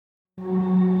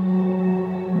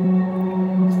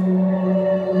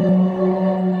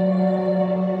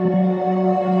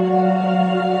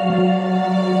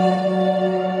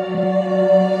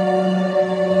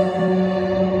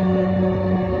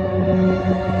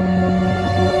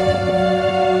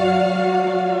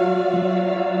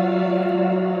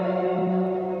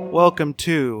welcome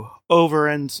to Over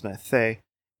Innsmouth, a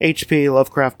H.P.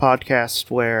 Lovecraft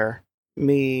podcast where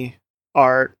me,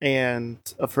 Art, and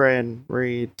a friend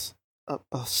read a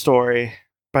story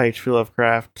by H.P.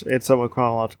 Lovecraft in somewhat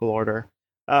chronological order.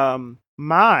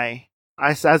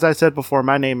 As I said before,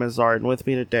 my name is Art, and with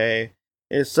me today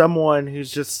is someone who's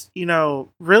just,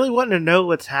 really wanting to know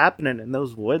what's happening in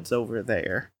those woods over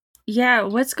there. Yeah,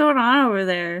 what's going on over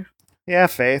there? Yeah,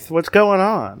 Faith, what's going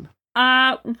on?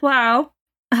 Wow.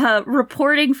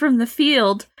 Reporting from the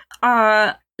field,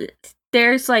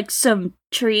 there's some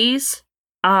trees,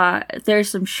 there's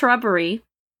some shrubbery,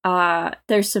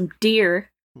 there's some deer,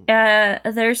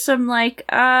 there's some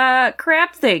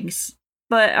crab things,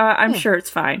 but I'm sure it's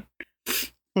fine.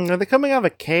 Are they coming out of a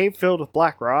cave filled with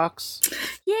black rocks?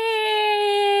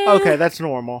 Yeah. Okay, that's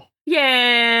normal.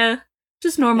 Yeah.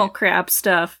 Just normal crab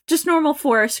stuff. Just normal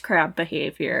forest crab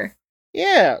behavior.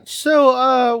 Yeah,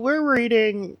 so we're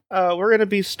going to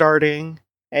be starting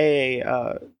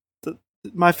my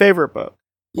favorite book.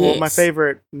 Yes. Well, my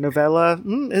favorite novella.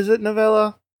 Is it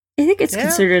novella? I think it's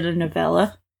considered a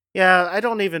novella. Yeah, I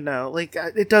don't even know.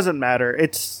 It doesn't matter.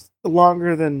 It's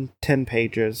longer than 10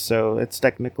 pages, so it's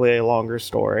technically a longer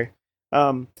story.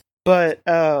 But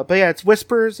yeah, it's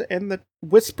the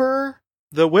Whisperer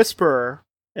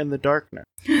in the Darkness.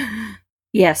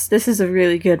 Yes, this is a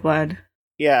really good one.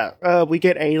 Yeah, we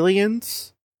get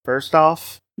aliens, first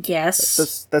off.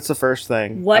 Yes. That's the first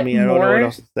thing. What I don't know what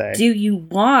else to say. Do you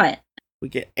want? We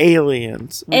get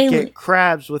aliens. We get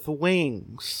crabs with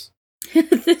wings.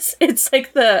 It's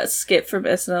like the skit from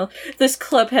SNL. This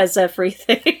club has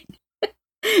everything.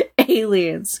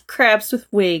 Aliens, crabs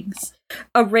with wings,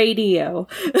 a radio.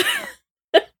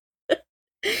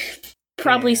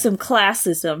 Probably some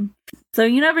classism. So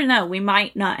you never know, we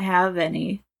might not have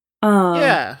any.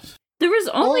 Yeah. There was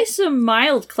only some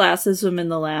mild classism in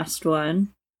the last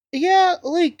one. Yeah,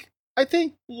 I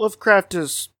think Lovecraft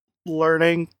is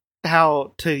learning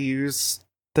how to use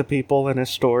the people in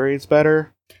his stories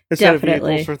better. Instead of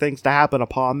vehicles for things to happen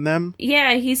upon them.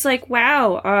 Yeah, he's like,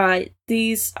 wow,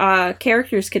 these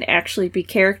characters can actually be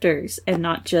characters and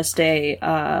not just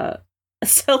a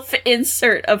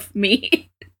self-insert of me.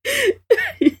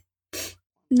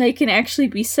 They can actually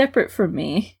be separate from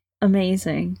me.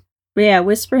 Amazing. But yeah,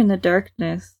 Whisper in the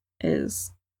Darkness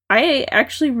is... I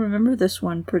actually remember this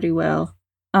one pretty well.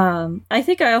 I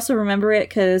think I also remember it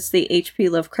because the H.P.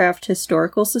 Lovecraft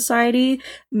Historical Society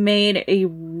made a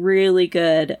really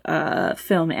good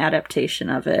film adaptation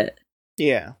of it.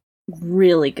 Yeah.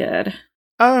 Really good.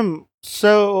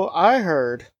 So I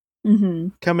heard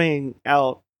coming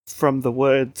out from the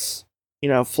woods,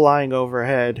 flying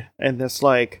overhead in this,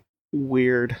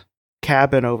 weird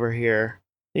cabin over here.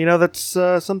 That's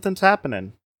something's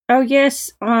happening. Oh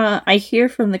yes, I hear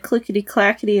from the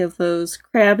clickety-clackety of those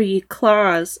crabby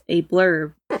claws a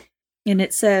blurb. And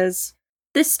it says,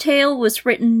 "This tale was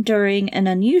written during an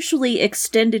unusually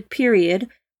extended period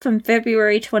from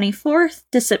February 24th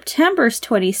to September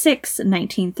 26th,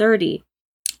 1930.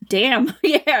 Damn,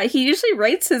 yeah, he usually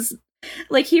writes his...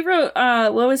 he wrote,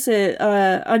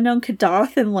 Unknown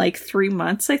Kadath in 3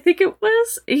 months, I think it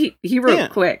was. He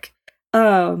wrote quick.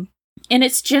 And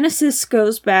its genesis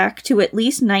goes back to at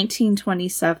least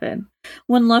 1927,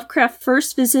 when Lovecraft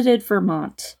first visited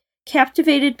Vermont.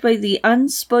 Captivated by the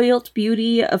unspoilt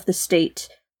beauty of the state,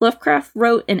 Lovecraft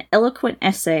wrote an eloquent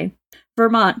essay,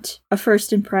 Vermont, A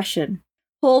First Impression,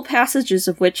 whole passages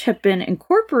of which have been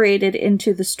incorporated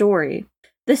into the story.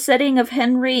 The setting of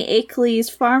Henry Akeley's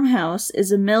farmhouse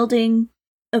is a melding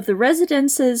of the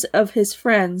residences of his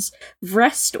friends,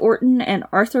 Vrest Orton and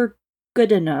Arthur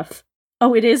Goodenough.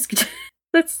 Oh, it is.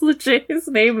 That's legit. His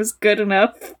name is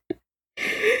Goodenough.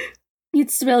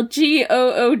 It's spelled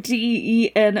Goodenoug.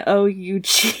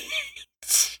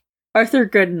 Arthur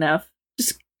Goodenough.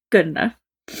 Just Goodenough.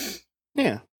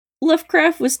 Yeah.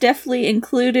 Lovecraft has deftly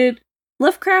included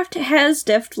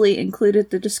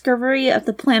the discovery of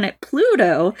the planet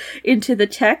Pluto into the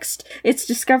text. Its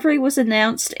discovery was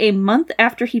announced a month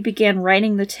after he began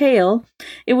writing the tale.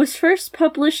 It was first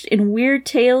published in Weird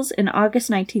Tales in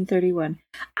August 1931.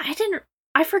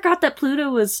 I forgot that Pluto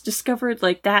was discovered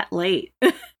that late.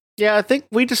 Yeah, I think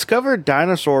we discovered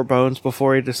dinosaur bones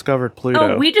before he discovered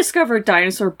Pluto. Oh, we discovered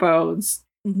dinosaur bones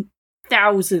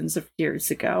thousands of years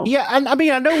ago. Yeah, and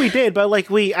I know we did, but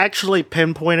we actually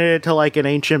pinpointed it to an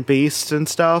ancient beast and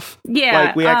stuff.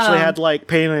 Yeah, we actually had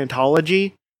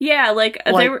paleontology. Yeah,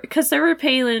 there were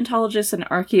paleontologists and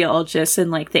archaeologists in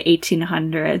the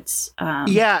 1800s.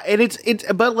 Yeah, and it's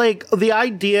but the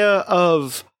idea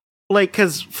of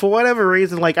because for whatever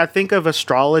reason, I think of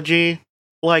astrology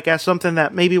like as something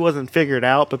that maybe wasn't figured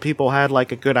out, but people had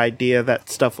like a good idea that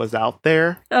stuff was out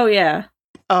there. Oh yeah.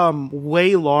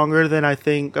 Way longer than I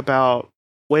think about,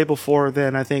 way before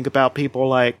then I think about people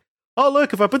like, oh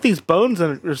look, if I put these bones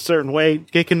in a certain way,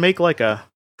 it can make like a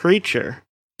creature.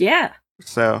 Yeah.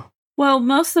 So. Well,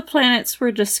 most of the planets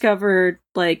were discovered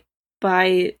like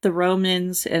by the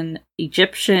Romans and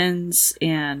Egyptians,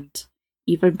 and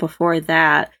even before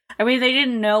that. I mean, they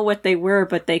didn't know what they were,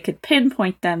 but they could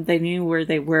pinpoint them. They knew where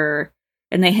they were,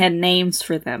 and they had names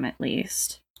for them at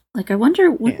least. Like, I wonder,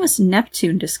 when was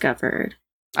Neptune discovered?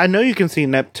 I know you can see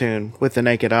Neptune with the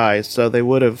naked eye, so they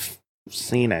would have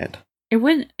seen it. It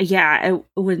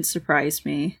wouldn't surprise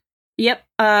me. Yep,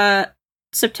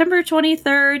 September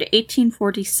 23rd,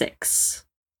 1846.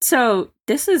 So,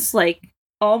 this is like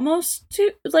almost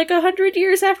 100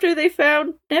 years after they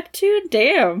found Neptune?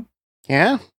 Damn.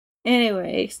 Yeah.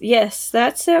 Anyways, yes,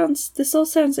 this all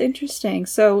sounds interesting.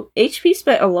 So, HP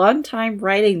spent a long time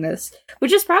writing this,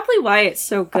 which is probably why it's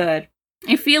so good.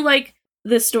 I feel like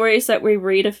the stories that we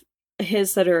read of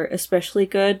his that are especially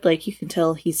good, like, you can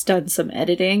tell he's done some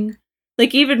editing.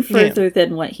 Like, even further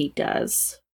than what he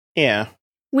does. Yeah.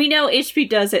 We know HP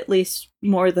does at least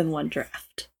more than one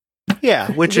draft.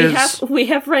 Yeah, we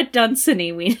have read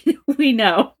Dunsany, we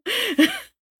know.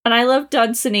 And I love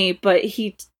Dunsany, but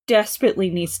he desperately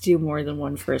needs to do more than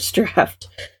one first draft.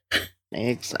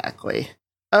 Exactly.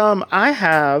 I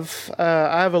have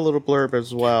a little blurb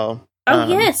as well. Oh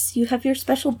yes, you have your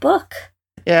special book.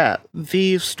 Yeah,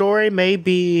 the story may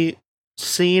be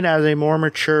seen as a more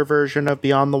mature version of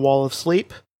Beyond the Wall of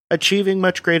Sleep, achieving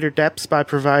much greater depths by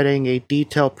providing a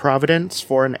detailed providence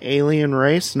for an alien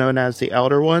race known as the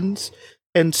Elder Ones,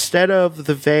 instead of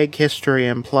the vague history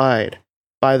implied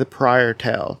by the prior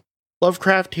tale.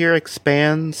 Lovecraft here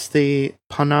expands the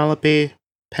panoply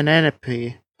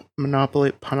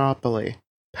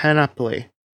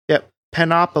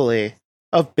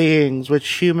of beings which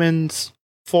humans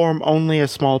form only a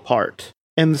small part.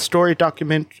 In the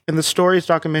story's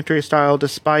documentary style,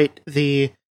 despite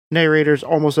the narrator's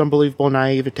almost unbelievable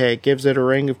naivete, it gives it a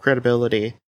ring of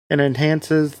credibility and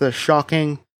enhances the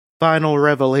shocking final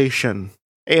revelation.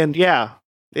 And yeah,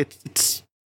 that's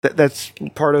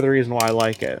part of the reason why I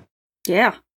like it.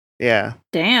 Yeah. Yeah.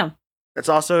 Damn. That's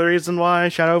also the reason why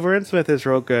Shadow over Innsmouth is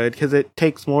real good, because it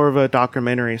takes more of a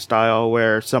documentary style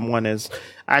where someone is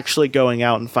actually going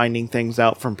out and finding things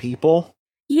out from people.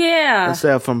 Yeah.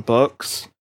 Instead of from books.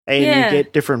 And you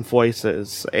get different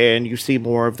voices, and you see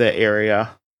more of the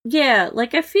area. Yeah,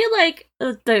 like, I feel like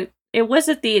it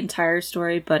wasn't the entire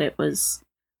story, but it was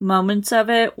moments of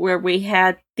it where we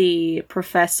had the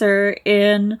professor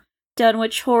in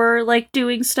Dunwich Horror, like,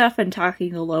 doing stuff and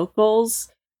talking to locals,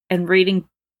 and reading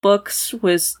books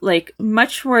was, like,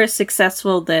 much more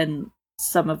successful than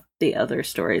some of the other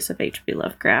stories of H.P.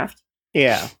 Lovecraft.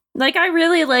 Yeah. Like, I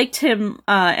really liked him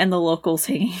and the locals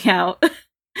hanging out.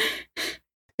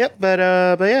 Yep, but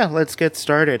yeah, let's get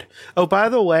started. Oh, by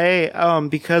the way,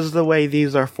 because of the way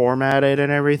these are formatted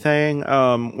and everything,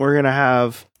 we're gonna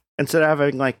have, instead of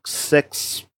having like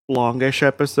 6 longish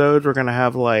episodes, we're gonna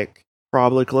have like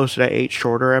probably closer to 8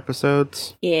 shorter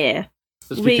episodes. Yeah.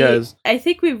 Just because I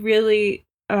think we really,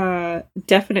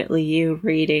 definitely you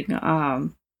reading,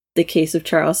 The Case of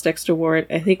Charles Dexter Ward,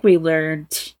 I think we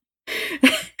learned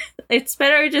it's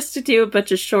better just to do a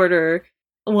bunch of shorter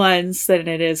ones than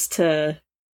it is to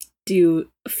do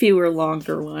fewer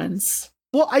longer ones.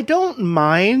 Well, I don't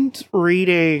mind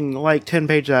reading like 10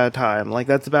 pages at a time. Like,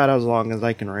 that's about as long as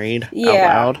I can read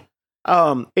out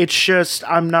loud. It's just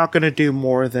I'm not going to do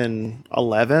more than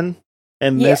 11,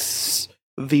 and these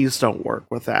don't work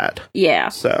with that. Yeah.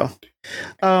 So,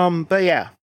 but yeah.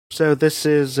 So this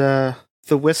is The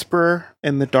Whisperer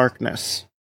in the Darkness,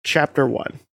 Chapter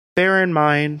 1. Bear in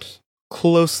mind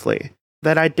closely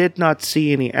that I did not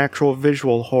see any actual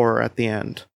visual horror at the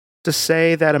end. To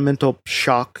say that a mental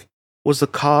shock was the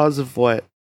cause of what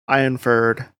I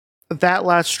inferred, that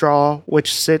last straw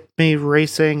which sent me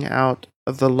racing out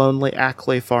of the lonely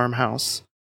Ackley farmhouse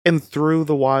and through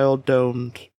the wild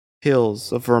domed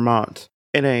hills of Vermont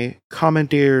in a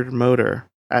commandeered motor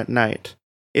at night,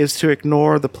 is to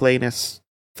ignore the plainest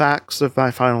facts of my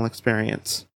final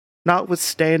experience.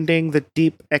 Notwithstanding the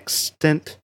deep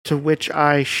extent to which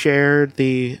I shared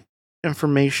the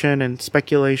information and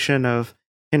speculation of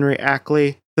Henry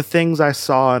Ackley, the things I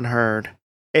saw and heard,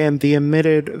 and the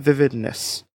omitted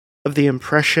vividness of the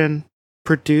impression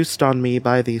produced on me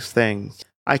by these things,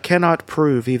 I cannot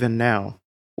prove even now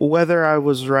whether I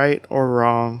was right or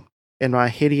wrong in my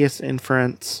hideous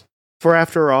inference, for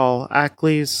after all,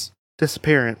 Ackley's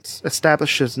disappearance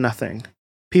establishes nothing.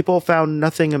 People found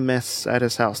nothing amiss at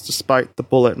his house despite the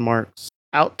bullet marks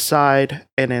outside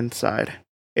and inside.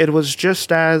 It was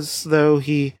just as though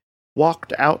he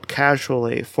walked out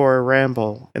casually for a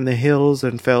ramble in the hills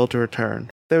and failed to return.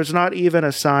 There was not even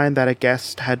a sign that a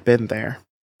guest had been there,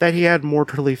 that he had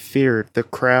mortally feared the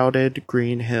crowded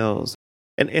green hills,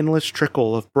 an endless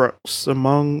trickle of brooks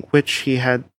among which he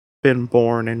had been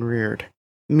born and reared,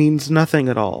 means nothing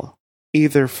at all,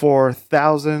 either, for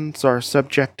thousands are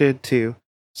subjected to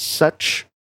such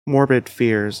morbid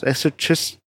fears.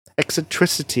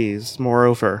 Eccentricities,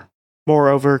 moreover,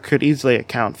 could easily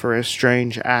account for his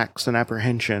strange acts and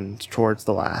apprehensions towards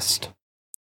the last.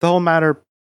 The whole matter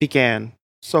began,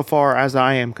 so far as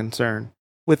I am concerned,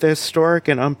 with the historic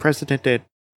and unprecedented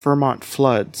Vermont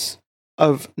floods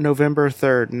of November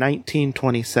 3rd,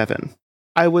 1927.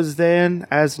 I was then,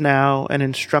 as now, an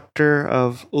instructor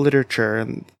of literature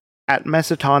at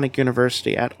Massachusetts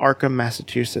University at Arkham,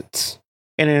 Massachusetts,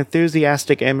 and an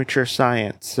enthusiastic amateur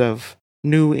science of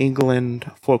New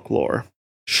England folklore.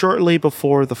 Shortly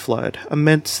before the flood,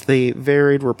 amidst the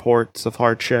varied reports of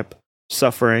hardship,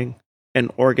 suffering,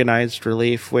 and organized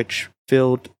relief which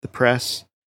filled the press,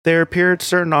 there appeared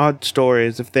certain odd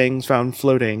stories of things found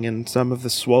floating in some of the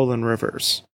swollen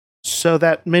rivers, so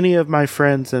that many of my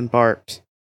friends embarked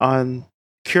on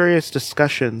curious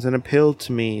discussions and appealed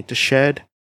to me to shed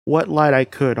what light I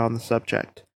could on the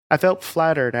subject. I felt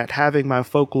flattered at having my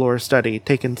folklore study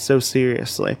taken so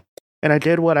seriously, and I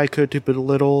did what I could to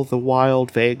belittle the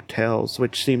wild, vague tales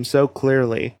which seemed so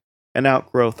clearly an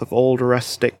outgrowth of old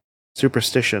rustic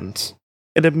superstitions.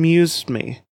 It amused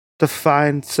me to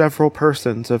find several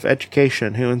persons of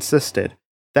education who insisted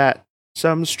that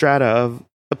some strata of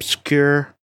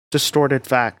obscure, distorted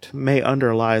fact may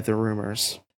underlie the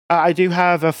rumors. I do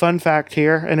have a fun fact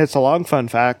here, and it's a long fun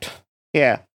fact.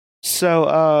 Yeah.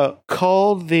 So,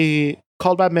 called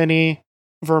by many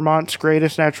Vermont's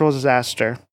greatest natural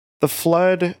disaster, the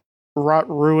flood wrought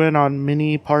ruin on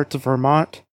many parts of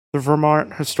Vermont. The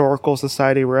Vermont Historical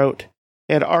Society wrote,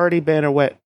 it had already been a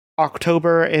wet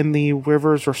October and the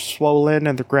rivers were swollen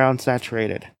and the ground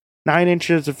saturated. 9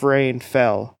 inches of rain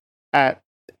fell in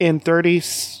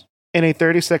a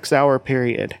 36-hour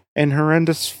period, and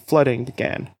horrendous flooding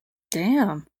began.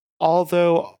 Damn.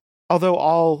 Although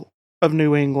all of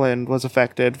New England was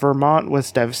affected, Vermont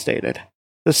was devastated.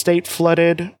 The state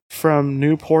flooded from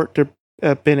Newport to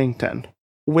Bennington,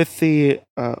 with the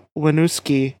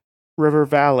Winooski River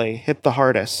Valley hit the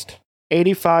hardest.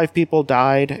 85 people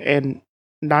died, and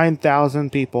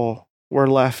 9,000 people were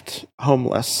left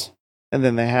homeless. And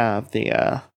then they have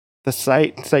the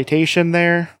citation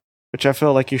there, which I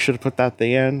feel like you should have put that at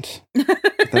the end.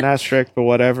 With an asterisk, but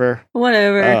whatever.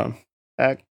 Whatever.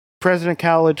 President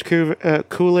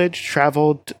Coolidge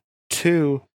traveled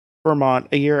to Vermont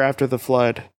a year after the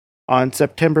flood on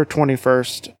September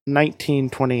 21st,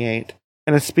 1928,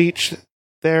 in a speech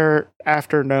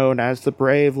thereafter known as the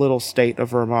brave little state of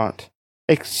Vermont,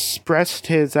 expressed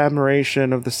his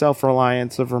admiration of the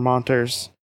self-reliance of Vermonters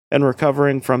in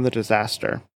recovering from the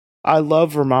disaster. I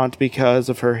love Vermont because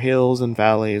of her hills and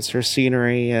valleys, her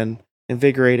scenery and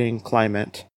invigorating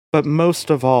climate, but most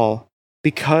of all,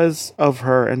 because of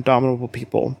her indomitable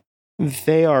people.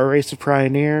 They are a race of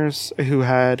pioneers who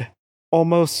had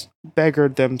almost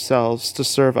beggared themselves to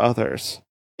serve others.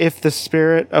 If the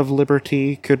spirit of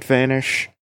liberty could vanish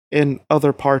in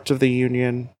other parts of the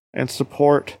Union and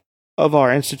support of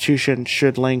our institution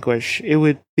should languish, it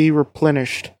would be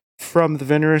replenished from the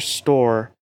generous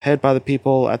store held by the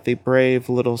people at the brave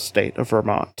little state of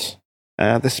Vermont.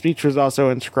 The speech was also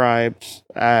inscribed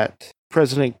at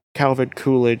President Calvin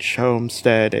Coolidge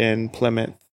homestead in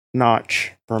Plymouth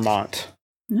Notch, Vermont.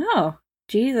 No,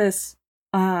 Jesus.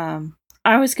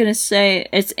 I was gonna say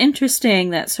it's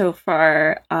interesting that so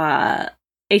far,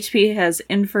 HP has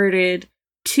inverted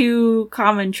 2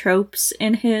 common tropes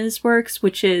in his works,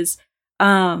 which is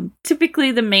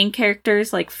typically the main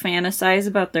characters like fantasize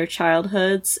about their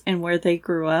childhoods and where they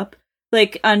grew up.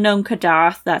 Like Unknown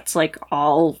Kadath, that's like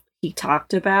all he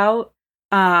talked about.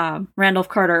 Randolph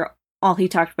Carter, all he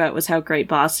talked about was how great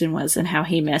Boston was and how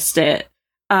he missed it.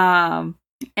 And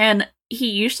he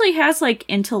usually has like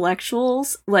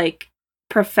intellectuals, like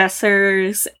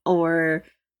professors or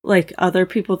like other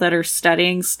people that are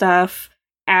studying stuff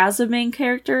as a main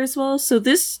character as well. So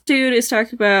this dude is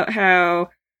talking about how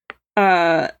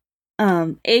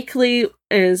Akeley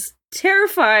is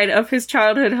terrified of his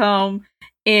childhood home,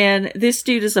 and this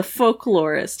dude is a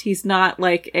folklorist. He's not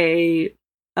like a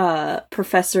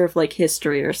professor of like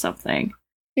history or something.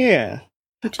 Yeah.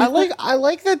 I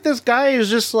like that this guy is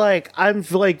just like, I'm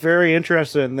like very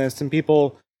interested in this, and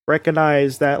people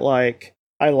recognize that like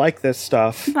I like this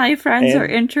stuff. My friends And- are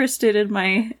interested in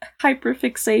my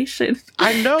hyperfixation.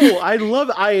 I know. I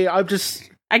love. I'm just.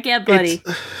 I get, buddy.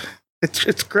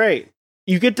 It's great.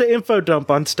 You get to info dump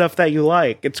on stuff that you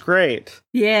like. It's great.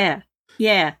 Yeah.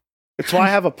 It's why I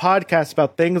have a podcast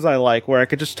about things I like, where I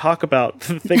could just talk about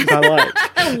the things I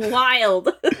like. Wild.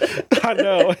 I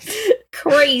know.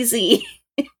 Crazy.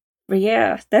 But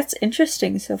yeah, that's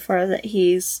interesting so far that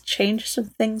he's changed some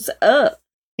things up.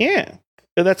 Yeah.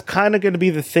 So that's kind of going to be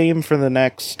the theme for the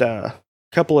next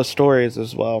couple of stories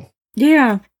as well.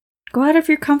 Yeah. Go out of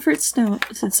your comfort zone,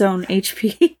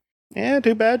 HP. Yeah,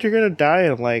 too bad you're going to die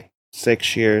in like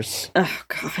 6 years. Oh,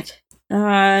 God.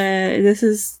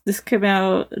 This came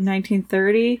out in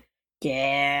 1930.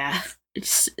 Yeah.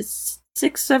 It's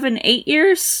 6, 7, 8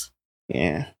 years?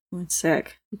 Yeah. 1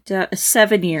 sec.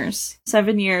 7 years.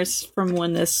 7 years from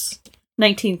when this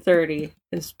 1930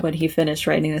 is when he finished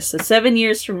writing this. So 7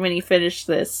 years from when he finished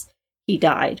this, he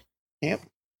died. Yep.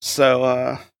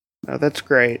 So, that's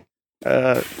great.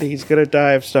 He's gonna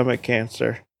die of stomach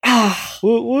cancer. Ah.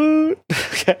 Woot woot.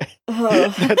 Okay.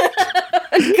 Oh.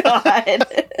 God.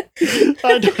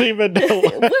 I don't even know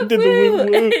why I did the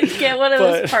woot woot. Get one of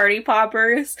those party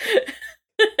poppers.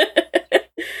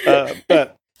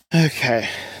 But okay.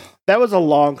 That was a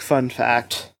long fun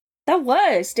fact. That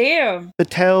was, damn. The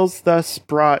tales thus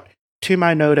brought to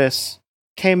my notice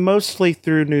came mostly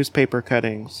through newspaper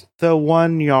cuttings, though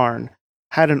one yarn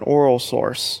had an oral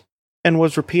source, and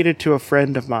was repeated to a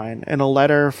friend of mine in a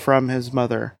letter from his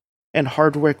mother in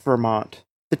Hardwick, Vermont.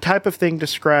 The type of thing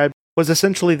described was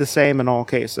essentially the same in all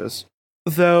cases,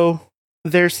 though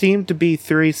there seemed to be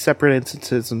 3 separate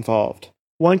instances involved.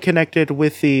 One connected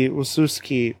with the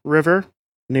Wasuski River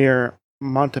near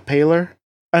Montpelier,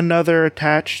 another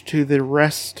attached to the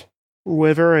Rest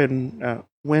River in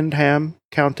Windham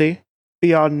County,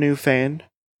 beyond Newfane,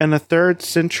 and a third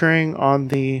centering on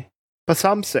the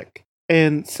Passamsic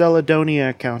in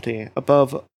Caledonia County,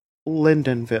 above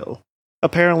Lyndonville.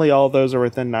 Apparently all those are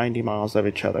within 90 miles of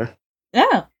each other.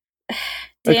 Oh.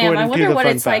 Damn, I According to wonder the what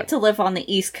fun it's like fact. to live on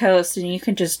the East Coast and you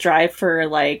can just drive for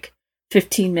like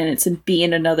 15 minutes and be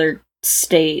in another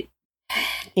state.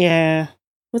 Yeah.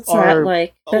 What's Or, that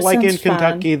like? That like in sounds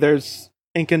fun. Kentucky,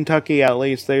 in Kentucky at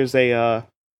least,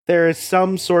 there is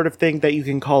some sort of thing that you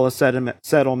can call a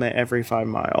settlement every 5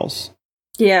 miles.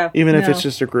 Yeah. Even if no. it's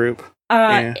just a group.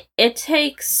 Yeah. It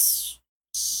takes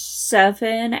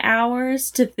 7 hours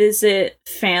to visit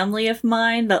family of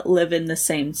mine that live in the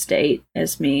same state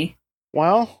as me.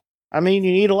 Well, I mean,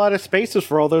 you need a lot of spaces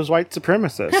for all those white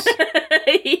supremacists.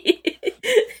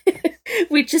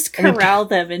 We just corral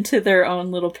them into their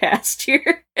own little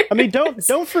pasture. I mean,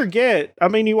 don't forget. I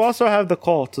mean, you also have the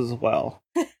cults as well.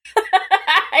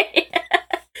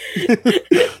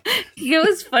 You know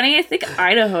what's funny? I think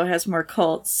Idaho has more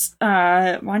cults.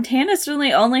 Montana's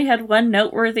only had one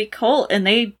noteworthy cult, and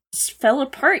they fell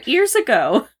apart years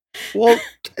ago. Well,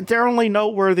 they're only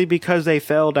noteworthy because they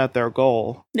failed at their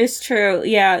goal. It's true.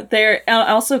 Yeah, they're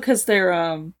also because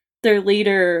their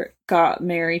leader got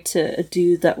married to a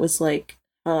dude that was like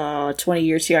 20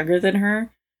 years younger than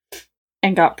her,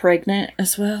 and got pregnant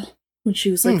as well when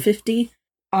she was like 50.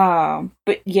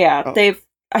 But yeah,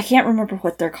 I can't remember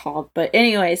what they're called, but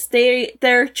anyways,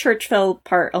 their church fell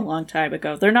apart a long time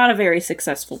ago. They're not a very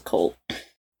successful cult.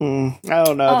 I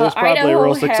don't know. There's probably a Idaho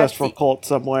real has successful cult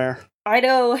somewhere.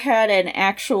 Idaho had an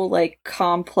actual like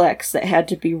complex that had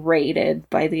to be raided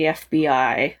by the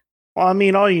FBI. Well, I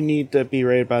mean, all you need to be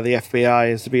raided by the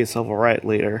FBI is to be a civil rights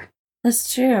leader.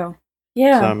 That's true.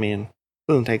 Yeah. So, I mean, it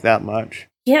doesn't take that much.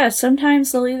 Yeah,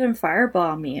 sometimes they'll even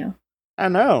firebomb you. I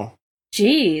know.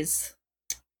 Jeez.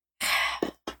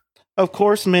 Of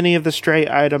course, many of the stray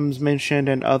items mentioned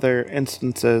in other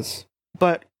instances,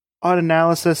 but on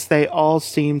analysis, they all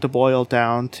seem to boil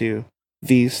down to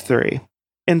these 3.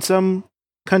 And some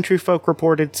country folk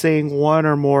reported seeing one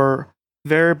or more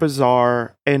very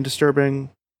bizarre and disturbing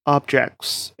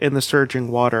objects in the surging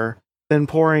water, then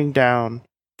pouring down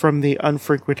from the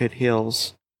unfrequented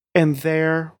hills. And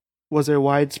there was a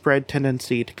widespread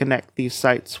tendency to connect these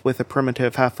sites with a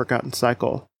primitive, half-forgotten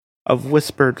cycle of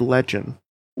whispered legend,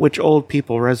 which old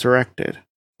people resurrected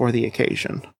for the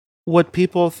occasion. What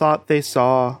people thought they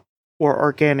saw were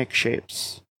organic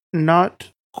shapes,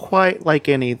 not quite like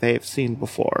any they've seen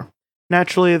before.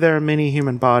 Naturally, there are many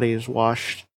human bodies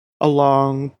washed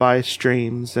along by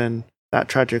streams in that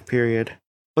tragic period,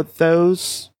 but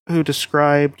those who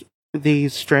described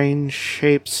these strange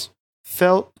shapes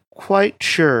felt quite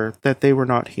sure that they were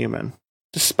not human,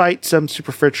 despite some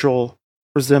superficial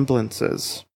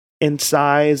resemblances in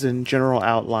size and general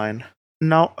outline.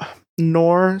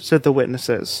 Nor, said the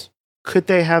witnesses, could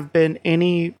they have been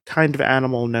any kind of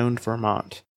animal known to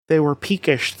Vermont. They were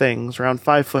peakish things around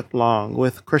 5 foot long,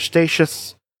 with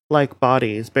crustaceous-like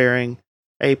bodies bearing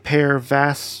a pair of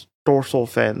vast dorsal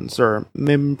fins or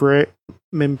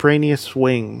membranous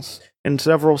wings, and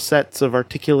several sets of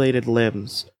articulated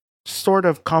limbs, sort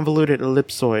of convoluted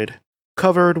ellipsoid,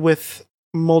 covered with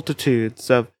multitudes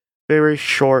of very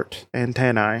short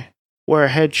antennae, where a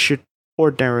head should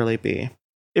ordinarily be.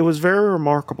 It was very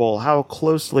remarkable how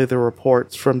closely the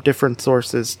reports from different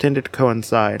sources tended to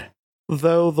coincide,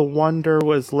 though the wonder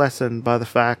was lessened by the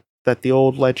fact that the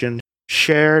old legend,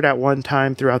 shared at one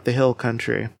time throughout the hill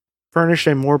country, furnished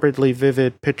a morbidly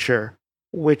vivid picture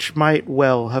which might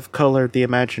well have colored the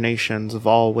imaginations of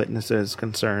all witnesses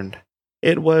concerned.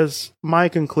 It was my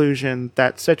conclusion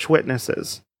that such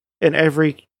witnesses, in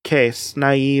every case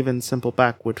naive and simple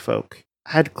backwood folk,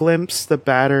 had glimpsed the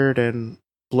battered and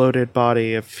bloated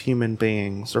body of human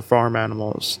beings or farm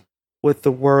animals with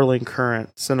the whirling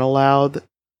currents, and allowed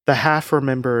the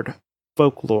half-remembered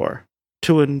folklore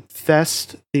to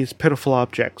invest these pitiful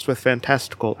objects with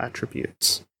fantastical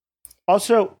attributes.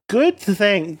 Also, good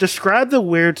thing, describe the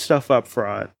weird stuff up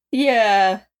front.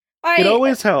 Yeah. It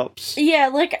always helps. Yeah,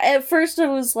 like, at first I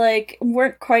was like,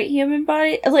 weren't quite human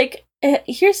body. Like,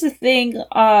 here's the thing,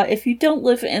 if you don't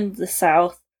live in the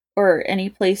South, or any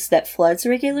place that floods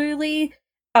regularly,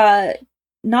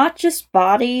 not just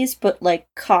bodies, but, like,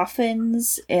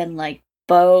 coffins and, like,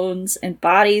 bones and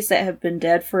bodies that have been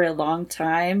dead for a long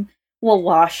time will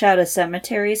wash out of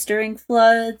cemeteries during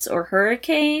floods or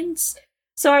hurricanes.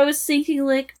 So I was thinking,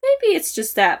 like, maybe it's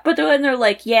just that. But when they're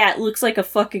like, yeah, it looks like a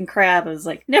fucking crab, I was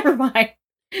like, never mind.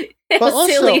 It was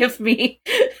also silly of me.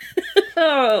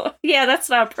 Oh, yeah, that's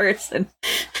not a person.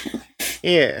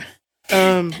 Yeah.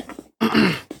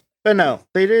 But no,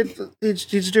 they did.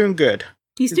 He's doing good.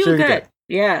 He's doing good.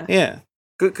 Yeah. Yeah.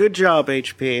 Good job,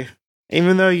 HP.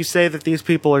 Even though you say that these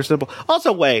people are simple.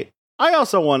 Also, wait. I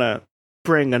also want to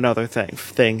bring another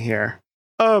thing here.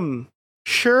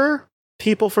 Sure,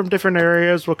 people from different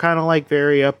areas will kind of like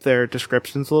vary up their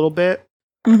descriptions a little bit.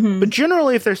 Mm-hmm. But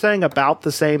generally, if they're saying about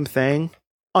the same thing,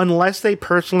 unless they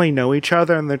personally know each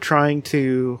other and they're trying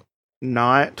to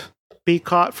not be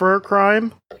caught for a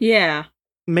crime, yeah,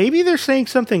 maybe they're saying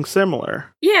something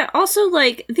similar. Yeah, also,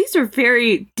 like, these are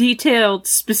very detailed,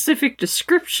 specific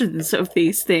descriptions of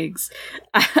these things.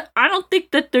 I don't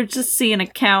think that they're just seeing a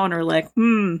cow and are like,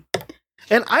 And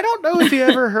I don't know if you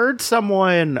ever heard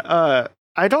someone,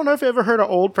 I don't know if you ever heard an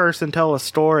old person tell a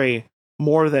story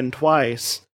more than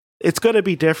twice. It's going to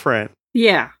be different.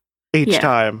 Yeah. Each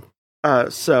time.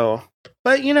 But, so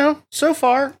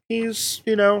far, he's,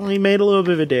 he made a little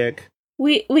bit of a dig.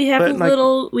 We have a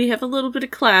little bit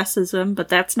of classism, but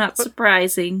that's not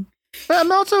surprising.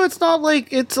 And also,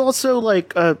 it's also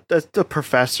like a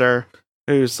professor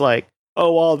who's like,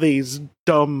 oh, all these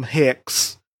dumb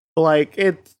hicks. Like,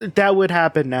 that would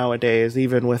happen nowadays,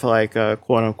 even with like a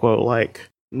quote unquote like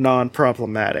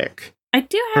non-problematic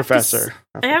professor.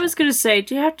 I was gonna say,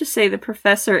 do you have to say the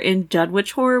professor in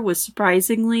Dunwich Horror was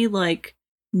surprisingly like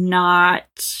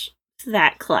not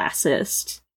that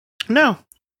classist? No.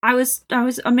 I was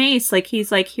amazed. Like,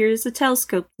 he's like, here's a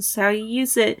telescope. This is how you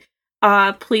use it.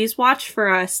 Please watch for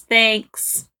us.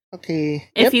 Thanks. Okay.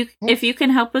 If you can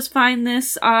help us find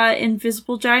this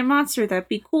invisible giant monster, that'd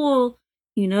be cool.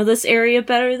 You know this area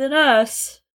better than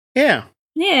us. Yeah.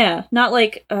 Yeah. Not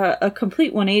like a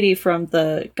complete 180 from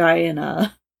the guy in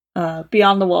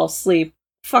Beyond the Wall of Sleep.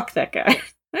 Fuck that guy.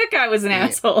 That guy was an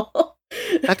asshole.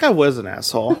 That guy was an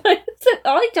asshole.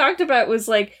 All he talked about was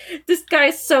like, this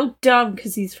guy's so dumb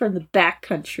because he's from the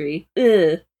backcountry.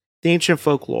 Ugh. The ancient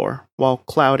folklore, while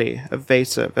cloudy,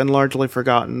 evasive, and largely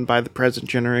forgotten by the present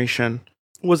generation,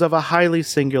 was of a highly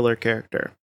singular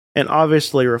character, and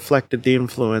obviously reflected the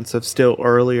influence of still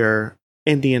earlier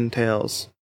Indian tales.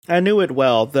 I knew it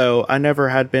well, though I never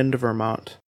had been to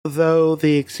Vermont, though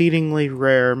the exceedingly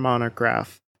rare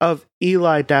monograph of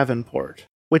Eli Davenport,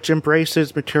 which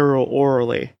embraces material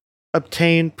orally,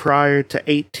 obtained prior to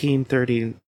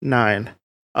 1839,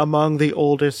 among the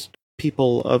oldest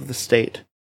people of the state.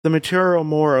 The material,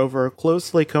 moreover,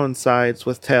 closely coincides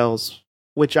with tales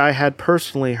which I had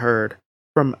personally heard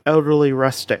from elderly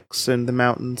rustics in the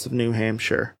mountains of New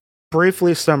Hampshire.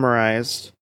 Briefly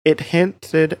summarized, it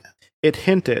hinted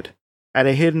at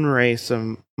a hidden race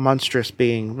of monstrous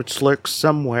being which lurks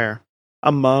somewhere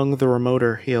among the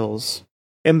remoter hills,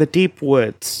 in the deep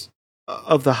woods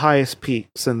of the highest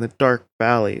peaks and the dark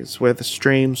valleys where the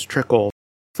streams trickle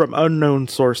from unknown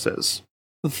sources.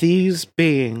 These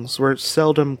beings were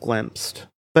seldom glimpsed,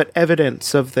 but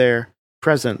evidence of their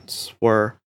presence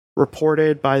were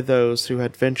reported by those who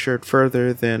had ventured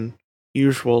further than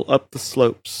usual up the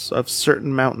slopes of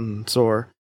certain mountains or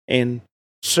in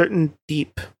certain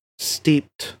deep,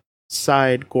 steeped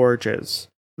side gorges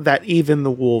that even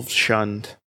the wolves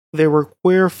shunned. There were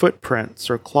queer footprints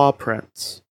or claw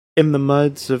prints in the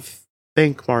muds of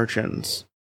bank margins,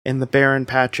 in the barren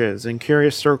patches, and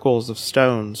curious circles of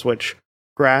stones which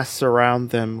grass around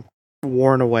them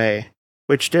worn away,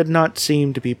 which did not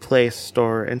seem to be placed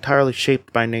or entirely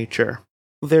shaped by nature.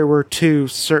 There were too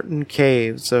certain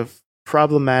caves of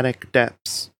problematic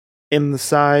depths in the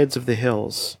sides of the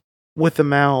hills, with the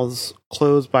mouths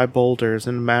closed by boulders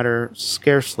in a manner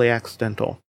scarcely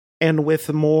accidental, and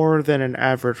with more than an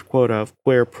average quota of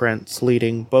queer prints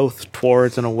leading both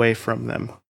towards and away from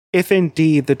them. If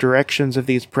indeed the directions of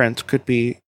these prints could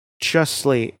be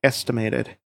justly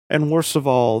estimated. And worst of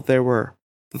all, there were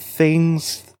the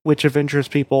things which adventurous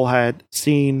people had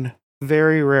seen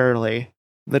very rarely,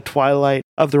 the twilight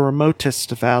of the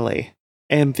remotest valley,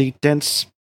 and the dense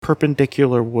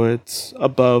perpendicular woods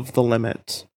above the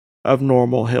limit of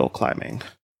normal hill climbing.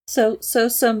 So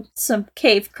some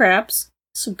cave crabs,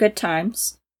 some good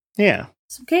times. Yeah.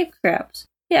 Some cave crabs.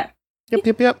 Yeah.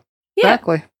 Yep. Yeah.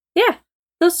 Exactly. Yeah.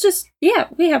 Those just, yeah,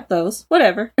 we have those.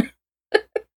 Whatever.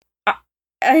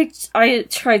 I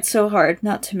tried so hard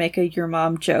not to make a your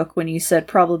mom joke when you said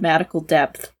problematical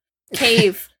depth.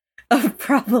 Cave of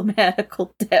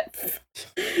problematical depth.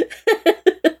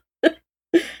 It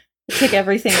took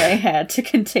everything I had to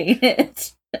contain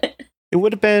it. It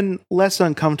would have been less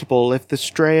uncomfortable if the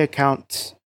stray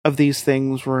accounts of these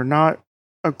things were not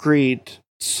agreed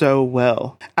so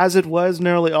well. As it was,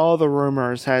 nearly all the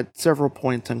rumors had several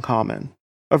points in common,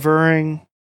 averring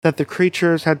that the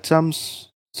creatures had some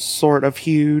sort of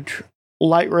huge,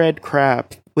 light red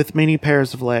crab with many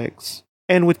pairs of legs,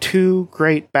 and with two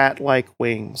great bat-like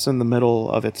wings in the middle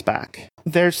of its back.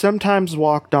 They sometimes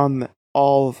walked on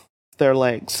all of their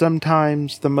legs,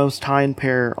 sometimes the most hind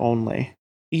pair only,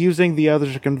 using the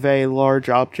other to convey large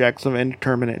objects of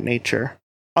indeterminate nature.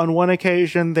 On one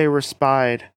occasion they were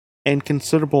spied, in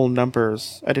considerable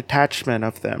numbers, a detachment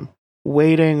of them,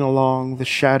 wading along the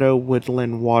shadow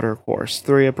woodland watercourse,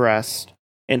 3 abreast,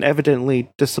 in evidently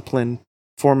disciplined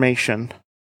formation.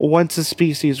 Once a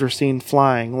species were seen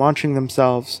flying, launching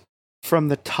themselves from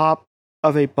the top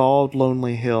of a bald,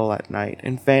 lonely hill at night,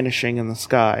 and vanishing in the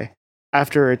sky,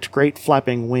 after its great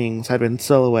flapping wings had been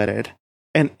silhouetted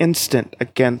an instant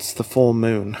against the full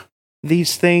moon.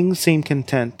 These things seemed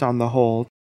content, on the whole,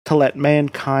 to let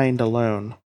mankind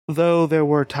alone, though there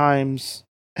were times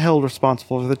held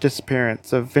responsible for the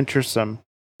disappearance of venturesome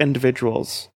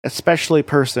individuals, especially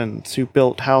persons who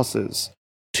built houses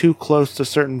too close to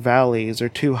certain valleys or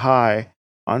too high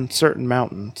on certain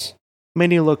mountains.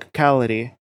 Many localities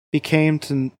came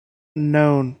to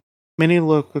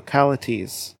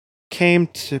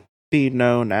be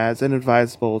known as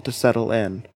inadvisable to settle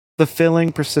in. The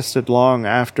feeling persisted long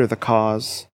after the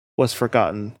cause was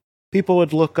forgotten. People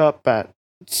would look up at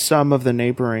some of the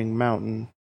neighboring mountain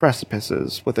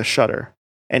precipices with a shudder,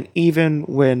 and even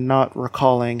when not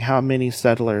recalling how many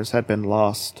settlers had been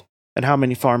lost, and how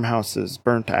many farmhouses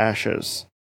burnt to ashes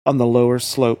on the lower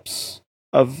slopes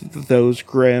of those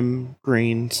grim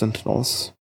green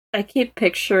sentinels. I keep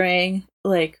picturing,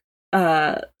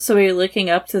 somebody looking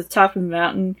up to the top of the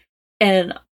mountain,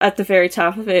 and at the very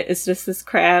top of it is just this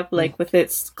crab, with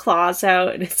its claws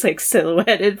out, and it's,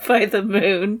 silhouetted by the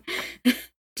moon,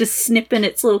 just snipping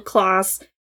its little claws.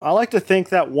 I like to think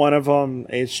that one of them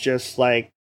is just,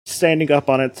 standing up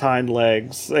on its hind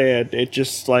legs, and it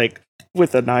just,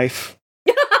 with a knife.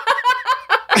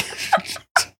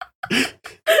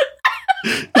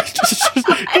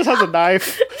 just has a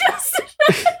knife.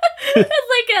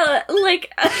 like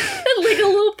a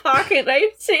little pocket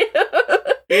knife too.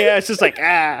 Yeah, it's just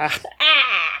ah.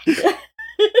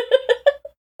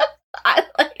 I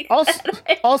like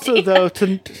also though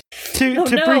to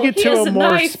bring it to a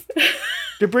more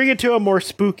to bring it to a more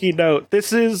spooky note,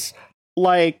 this is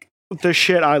the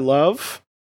shit I love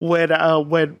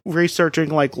when researching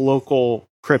local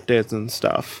cryptids and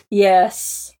stuff.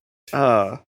 Yes.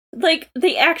 The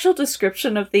actual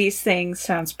description of these things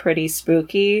sounds pretty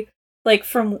spooky.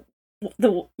 From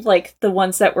the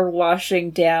ones that were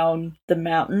washing down the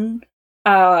mountain.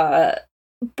 But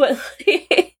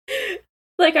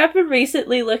I've been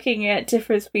recently looking at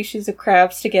different species of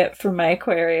crabs to get for my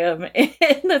aquarium,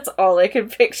 and that's all I can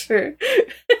picture.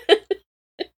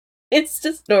 It's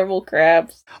just normal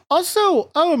crabs. Also,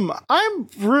 I'm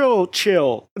real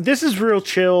chill. This is real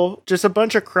chill. Just a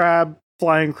bunch of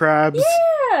flying crabs.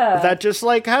 Yeah. That just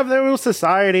have their little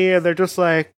society, and they're just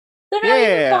they're not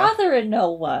even bothering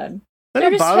no one.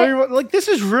 They're not bothering. This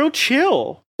is real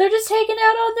chill. They're just hanging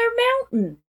out on their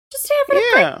mountain. Just having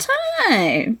a great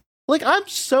time. Like, I'm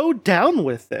so down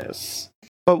with this.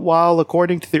 But while,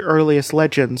 according to the earliest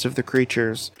legends of the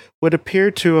creatures, would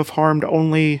appear to have harmed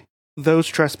only those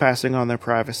trespassing on their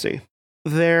privacy,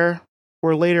 there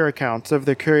were later accounts of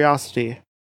their curiosity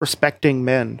respecting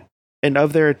men and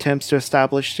of their attempts to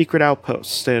establish secret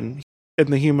outposts in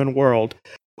the human world.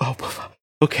 Oh,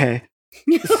 okay.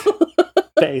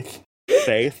 Faith.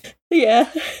 Yeah.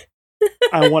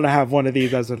 I want to have one of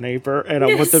these as a neighbor, and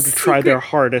I want them to try their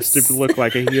hardest to look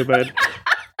like a human.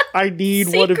 I need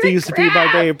Secret one of these to be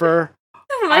my neighbor.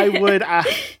 I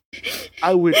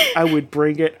would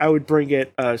bring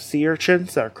it sea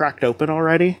urchins that are cracked open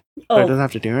already. Oh. But it doesn't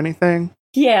have to do anything.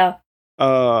 Yeah.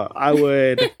 I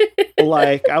would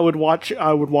I would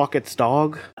walk its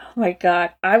dog. Oh my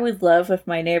god. I would love if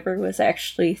my neighbor was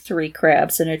actually 3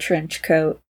 crabs in a trench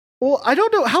coat. Well, I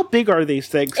don't know, how big are these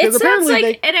things? It sounds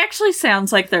like it actually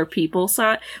sounds like they're people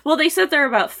size. Well, they said they're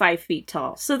about 5 feet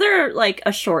tall, so they're like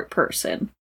a short person.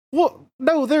 Well,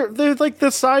 no, they're like the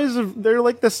size of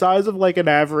like an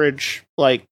average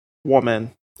like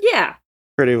woman. Yeah.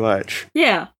 Pretty much.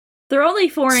 Yeah. They're only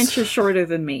 4 inches shorter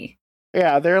than me.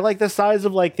 Yeah, they're like the size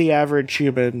of like the average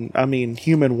human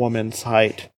woman's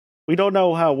height. We don't know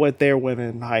what their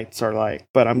women heights are like,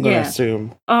 but I'm gonna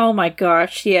assume. Oh my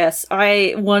gosh, yes.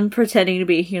 One pretending to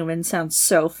be a human sounds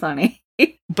so funny.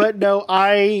 But no,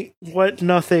 I want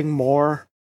nothing more.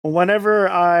 Whenever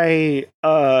I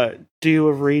do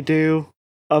a redo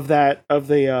of that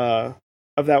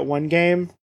one game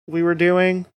we were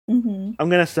doing, I'm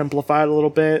gonna simplify it a little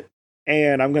bit,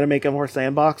 and I'm gonna make it more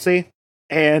sandboxy.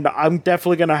 And I'm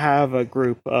definitely gonna have a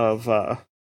group of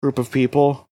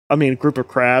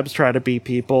crabs try to be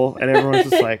people, and everyone's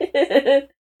just like,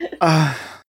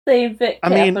 Save it,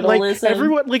 capitalism.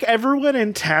 everyone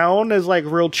in town is like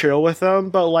real chill with them,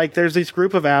 but like there's these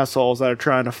group of assholes that are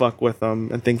trying to fuck with them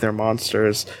and think they're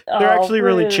monsters. They're actually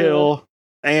really chill,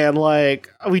 and like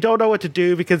we don't know what to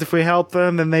do because if we help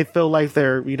them, then they feel like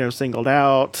they're singled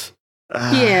out.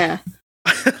 Yeah.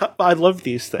 I love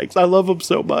these things. I love them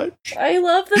so much. I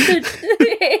love that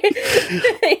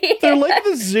they're like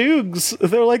the Zoogs.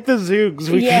 They're like the Zoogs.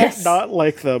 We can't not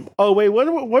like them. Oh wait,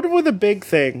 what were the big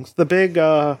things? The big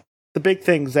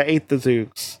things that ate the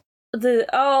Zoogs.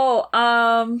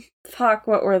 Fuck,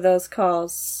 what were those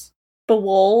called?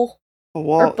 Bewole?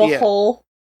 Or Behole?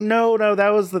 Yeah. No, that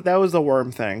was the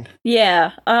worm thing.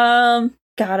 Yeah. God,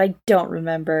 I don't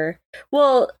remember.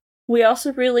 Well, we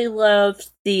also really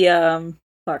loved the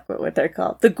what they're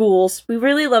called? The ghouls. We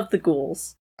really loved the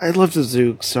ghouls. I love the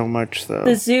Zoogs so much, though.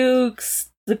 The Zoogs.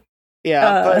 But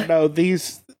no,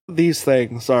 these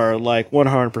things are like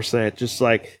 100% just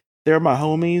like they're my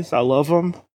homies. I love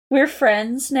them. We're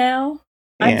friends now.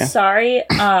 Yeah. I'm sorry.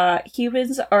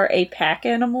 Humans are a pack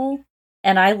animal,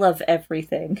 and I love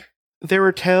everything. There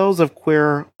were tales of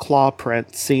queer claw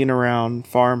prints seen around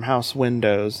farmhouse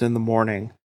windows in the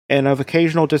morning, and of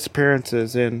occasional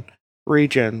disappearances in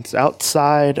regions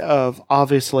outside of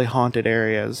obviously haunted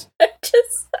areas.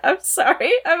 I'm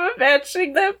sorry, I'm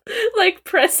imagining them like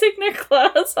pressing their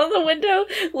claws on the window,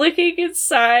 looking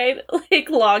inside, like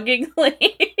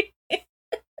longingly.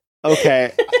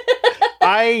 Okay.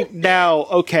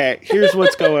 Here's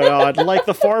what's going on. Like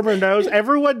the farmer knows,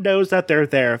 everyone knows that they're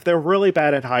there. If they're really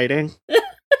bad at hiding.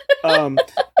 And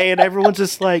everyone's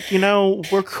just like,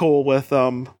 we're cool with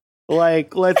them.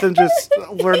 Like, let them just,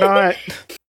 we're not,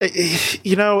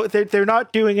 they're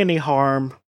not doing any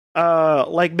harm.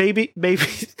 Like maybe,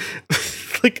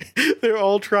 like they're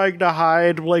all trying to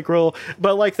hide,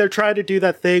 but like they're trying to do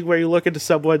that thing where you look into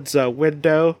someone's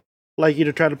window, like,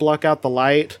 try to block out the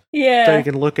light. Yeah. So you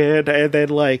can look in, and then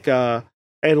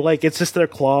it's just their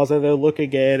claws, and they're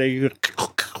looking in, and you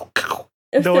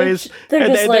noise.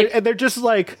 They're just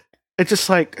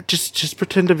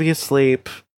pretend to be asleep.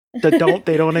 They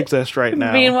don't exist right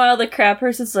now. Meanwhile, the crab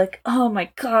person's like, oh my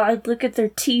god, look at their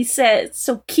tea set. It's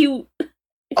so cute.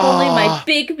 If only my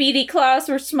big meaty claws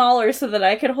were smaller so that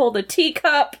I could hold a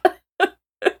teacup.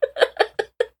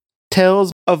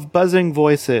 Tales of buzzing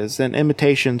voices and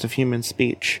imitations of human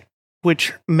speech,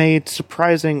 which made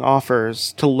surprising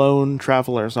offers to lone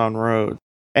travelers on roads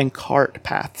and cart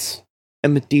paths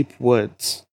in the deep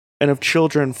woods, and of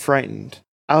children frightened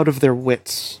out of their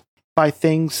wits by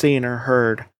things seen or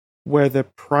heard where the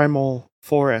primal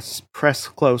forests press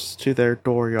close to their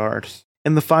dooryards.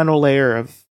 In the final layer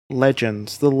of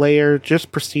legends, the layer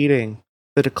just preceding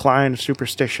the decline of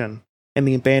superstition and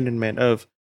the abandonment of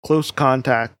close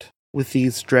contact with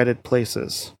these dreaded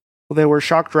places. There were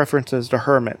shocked references to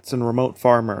hermits and remote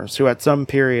farmers who at some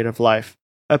period of life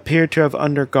appeared to have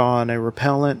undergone a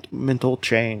repellent mental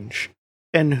change,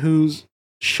 and whose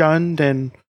shunned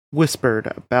and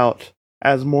whispered about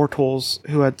as mortals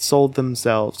who had sold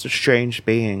themselves to strange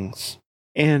beings.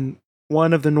 In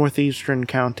one of the northeastern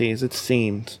counties, it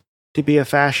seemed to be a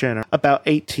fashion about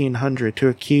 1800 to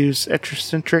accuse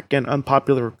eccentric and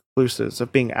unpopular recluses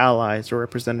of being allies or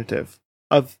representative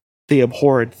of the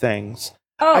abhorred things.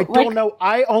 Oh, I don't know.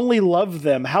 I only love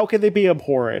them. How can they be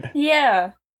abhorred?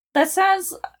 Yeah. That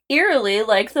sounds eerily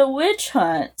like the witch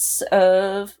hunts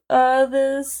of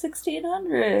the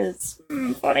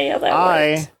 1600s. Funny how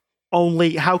that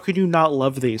works. How could you not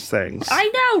love these things?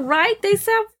 I know, right? They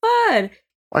sound fun.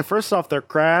 Like, first off, they're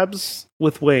crabs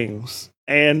with wings.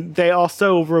 And they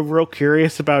also were real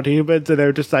curious about humans, and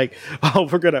they're just like, oh,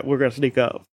 we're gonna sneak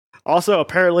up. Also,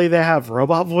 apparently they have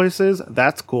robot voices.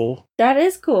 That's cool. That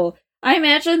is cool. I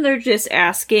imagine they're just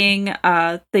asking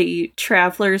the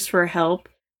travelers for help.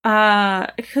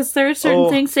 Because there are certain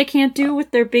things they can't do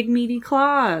with their big meaty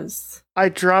claws. I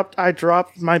dropped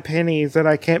my pennies and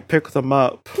I can't pick them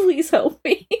up. Please help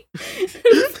me.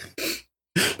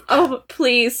 Oh,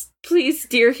 please,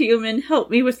 dear human, help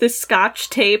me with this scotch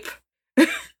tape.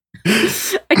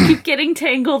 I keep getting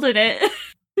tangled in it.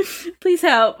 Please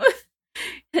help.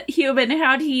 Human,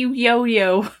 how do you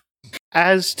yo-yo?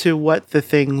 As to what the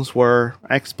things were,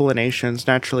 explanations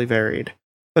naturally varied.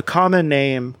 The common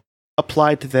name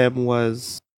applied to them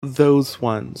was those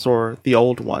ones, or the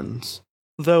old ones,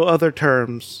 though other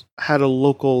terms had a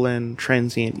local and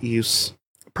transient use.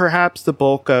 Perhaps the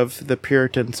bulk of the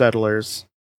Puritan settlers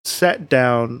set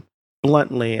down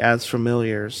bluntly as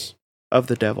familiars of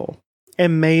the devil,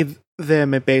 and made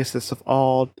them a basis of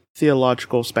all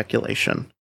theological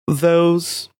speculation.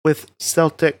 Those with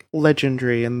Celtic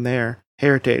legendary in their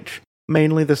heritage,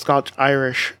 mainly the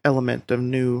Scotch-Irish element of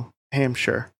New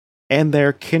Hampshire, and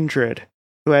their kindred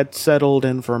who had settled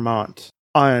in Vermont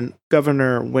on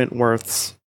Governor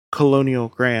Wentworth's colonial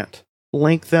grant,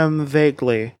 linked them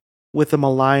vaguely with the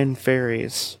malign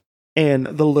fairies and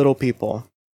the little people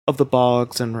of the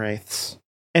bogs and wraiths,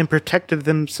 and protected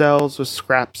themselves with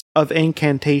scraps of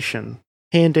incantation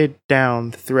handed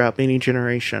down throughout many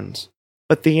generations.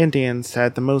 But the Indians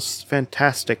had the most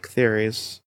fantastic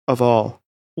theories of all.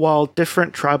 While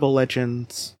different tribal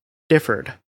legends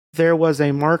differed, there was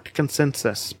a marked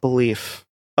consensus belief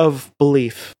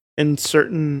in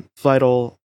certain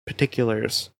vital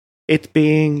particulars, it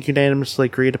being unanimously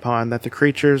agreed upon that the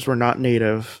creatures were not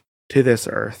native to this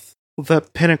earth. The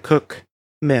Pennacook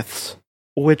myths,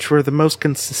 which were the most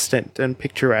consistent and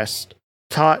picturesque,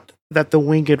 taught that the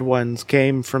winged ones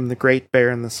came from the Great Bear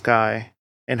in the sky,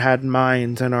 and had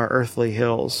mines in our earthly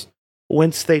hills,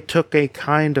 whence they took a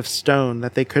kind of stone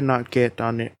that they could not get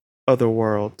on other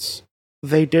worlds.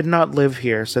 They did not live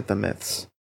here, said the myths,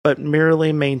 but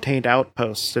merely maintained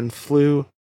outposts and flew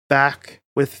back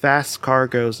with vast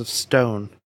cargoes of stone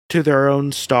to their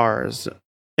own stars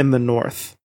in the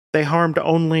north. They harmed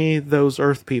only those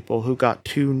earth people who got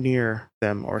too near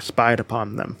them or spied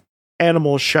upon them.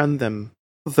 Animals shunned them,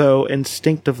 though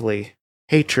instinctively,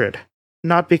 hatred,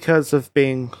 not because of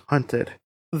being hunted.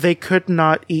 They could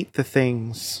not eat the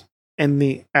things and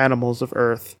the animals of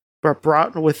earth, but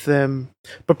brought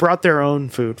their own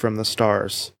food from the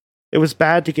stars. It was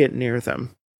bad to get near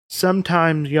them.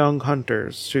 Sometimes young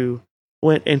hunters who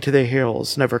went into the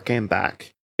hills never came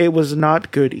back. It was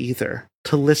not good either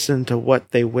to listen to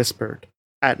what they whispered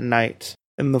at night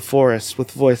in the forest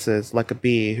with voices like a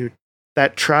bee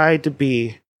that tried to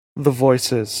be the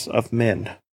voices of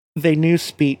men. They knew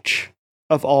speech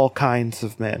of all kinds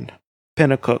of men,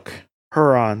 Pennacook,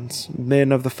 Hurons,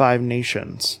 men of the Five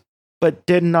Nations, but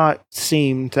did not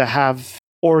seem to have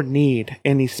or need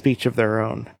any speech of their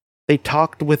own. They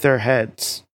talked with their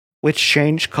heads, which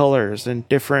changed colors in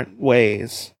different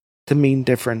ways to mean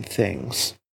different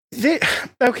things.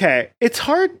 Okay, it's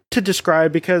hard to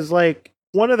describe because, like,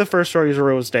 one of the first stories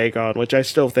was Dagon, which I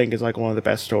still think is, like, one of the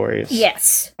best stories.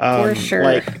 Yes, for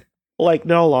sure. Like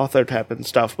Noah Lothar and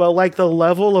stuff, but, like, the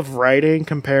level of writing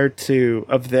compared to,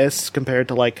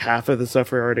 like, half of the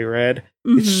stuff we already read,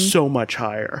 is so much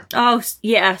higher. Oh,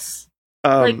 yes.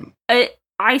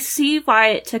 I see why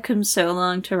it took him so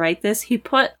long to write this. He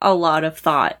put a lot of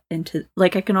thought into,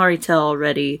 like, I can already tell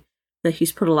already that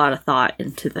he's put a lot of thought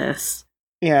into this.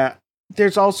 Yeah.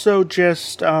 There's also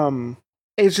just,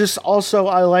 it's just also,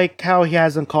 I like how he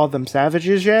hasn't called them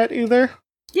savages yet, either.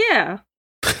 Yeah.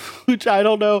 Which I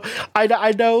don't know.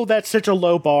 I know that's such a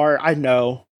low bar. I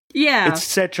know. Yeah. It's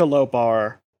such a low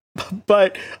bar.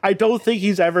 But I don't think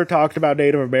he's ever talked about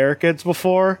Native Americans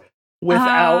before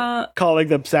without calling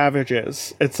them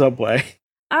savages in some way.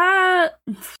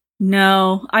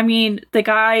 No. I mean, the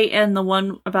guy and the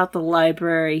one about the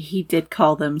library, he did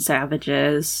call them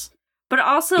savages. But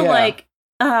also, like,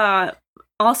 a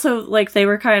also, like, they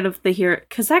were kind of the hero,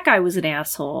 because that guy was an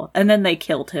asshole, and then they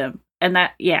killed him. And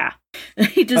that, yeah,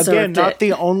 he deserved Again, not it.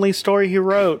 the only story he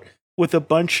wrote with a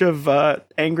bunch of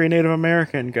angry Native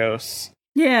American ghosts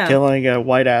Yeah. killing a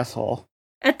white asshole.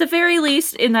 At the very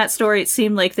least, in that story, it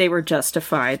seemed like they were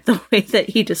justified the way that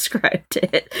he described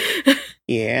it.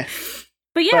 Yeah.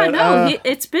 But yeah,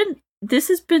 this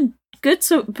has been good.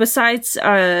 So besides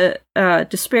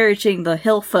disparaging the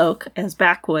hill folk as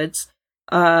backwoods,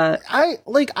 I'll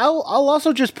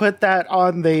also just put that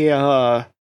on the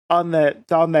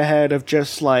head of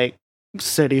just like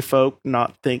city folk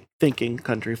not thinking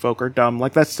country folk are dumb.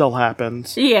 Like that still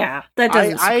happens. Yeah, that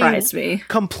doesn't surprise me.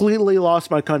 Completely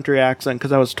lost my country accent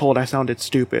because I was told I sounded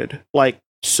stupid like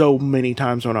so many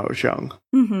times when I was young.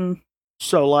 Mm-hmm.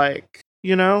 So like,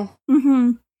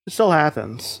 it still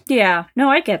happens. Yeah, no,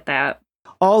 I get that.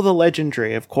 All the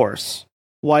legendary, of course,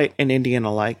 white and Indian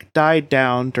alike, died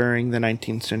down during the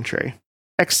 19th century,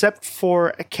 except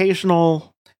for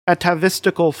occasional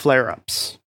atavistical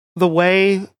flare-ups. The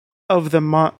way of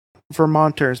the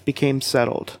Vermonters became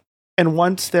settled, and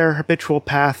once their habitual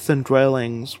paths and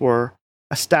dwellings were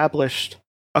established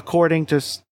according to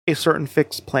a certain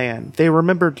fixed plan, they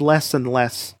remembered less and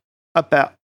less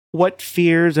about what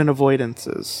fears and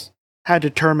avoidances had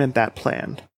determined that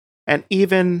plan, and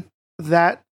even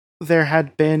that there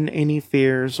had been any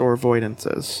fears or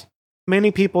avoidances.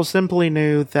 Many people simply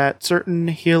knew that certain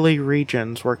hilly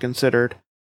regions were considered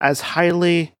as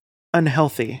highly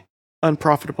unhealthy,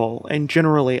 unprofitable, and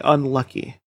generally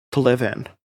unlucky to live in,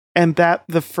 and that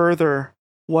the further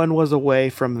one was away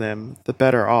from them, the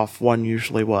better off one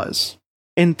usually was.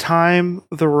 In time,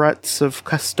 the ruts of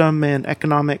custom and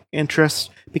economic interest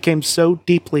became so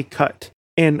deeply cut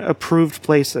in approved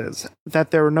places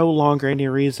that there were no longer any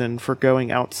reason for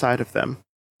going outside of them.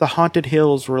 The haunted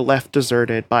hills were left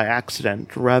deserted by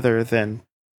accident rather than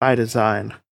by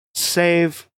design,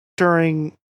 save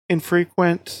during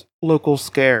infrequent local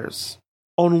scares.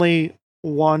 Only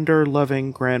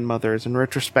wander-loving grandmothers and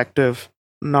retrospective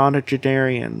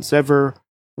nonagenarians ever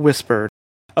whispered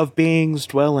of beings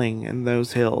dwelling in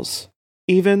those hills.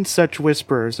 Even such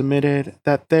whispers admitted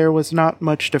that there was not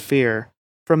much to fear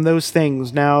from those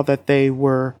things now that they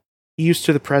were used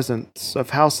to the presence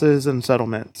of houses and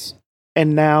settlements,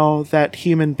 and now that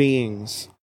human beings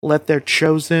let their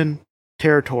chosen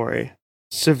territory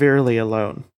severely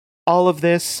alone. All of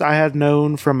this I had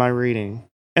known from my reading,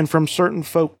 and from certain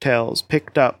folk tales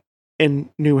picked up in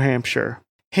New Hampshire.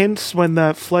 Hence, when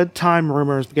the flood time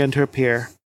rumors began to appear,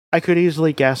 I could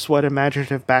easily guess what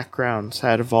imaginative backgrounds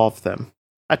had evolved them.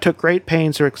 I took great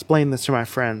pains to explain this to my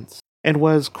friends, and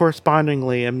was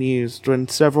correspondingly amused when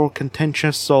several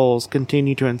contentious souls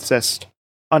continued to insist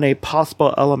on a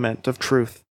possible element of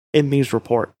truth in these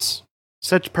reports.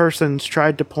 Such persons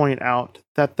tried to point out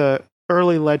that the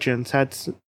early legends had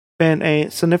been a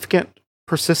significant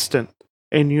persistent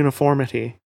in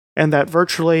uniformity, and that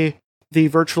the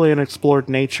virtually unexplored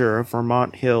nature of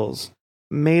Vermont hills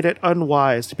made it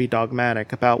unwise to be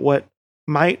dogmatic about what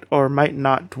might or might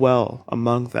not dwell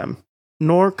among them.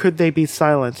 Nor could they be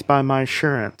silenced by my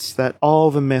assurance that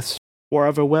all the myths were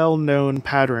of a well-known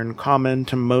pattern common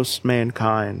to most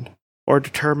mankind, or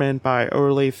determined by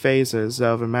early phases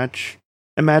of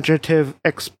imaginative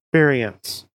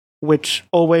experience, which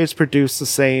always produce the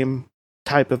same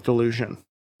type of delusion.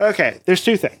 Okay, there's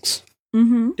two things.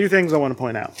 Mm-hmm. Two things I want to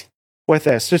point out with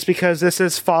this, just because this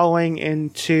is falling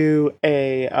into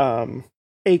a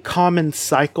common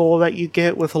cycle that you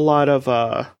get with a lot of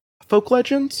folk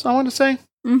legends, I want to say,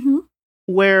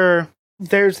 where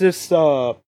there's this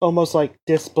almost like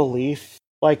disbelief,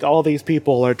 like all these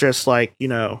people are just like,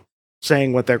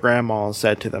 saying what their grandma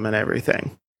said to them and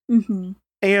everything. Mm-hmm.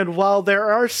 And while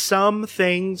there are some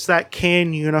things that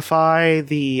can unify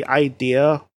the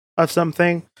idea of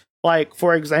something, like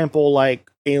for example,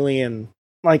 like alien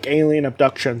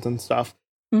abductions and stuff,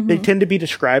 they tend to be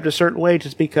described a certain way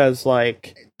just because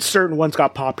like certain ones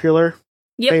got popular.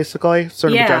 Yep. Basically,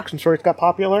 certain abduction stories got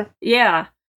popular. Yeah.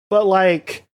 But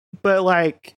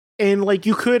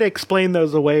you could explain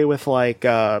those away with like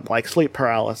sleep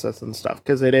paralysis and stuff,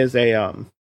 because it is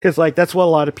because like that's what a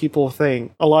lot of people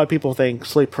think. A lot of people think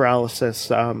sleep paralysis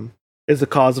is the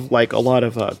cause of like a lot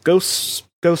of ghost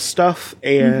stuff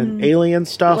and alien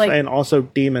stuff, like, and also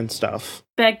demon stuff.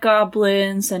 Bed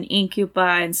goblins and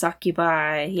incubi and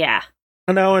succubi, yeah.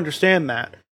 And I understand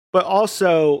that. But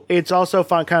also, it's also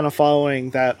kind of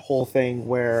following that whole thing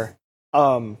where,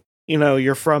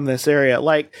 you're from this area.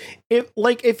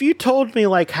 If you told me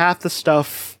like half the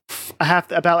stuff,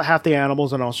 about half the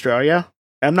animals in Australia,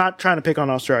 I'm not trying to pick on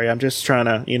Australia. I'm just trying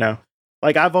to,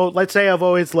 let's say I've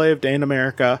always lived in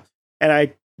America, and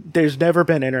I there's never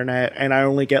been internet, and I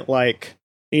only get like,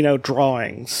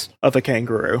 drawings of a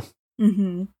kangaroo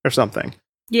or something.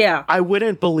 Yeah. I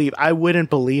wouldn't believe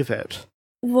it.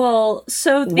 Well,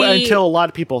 so until a lot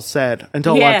of people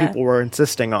were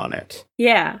insisting on it.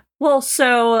 Yeah. Well,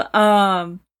 so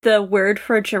the word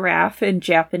for giraffe in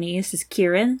Japanese is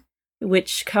kirin,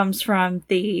 which comes from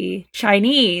the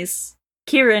Chinese.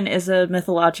 Kirin is a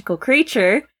mythological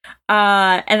creature,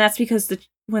 and that's because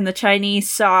when the Chinese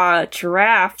saw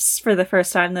giraffes for the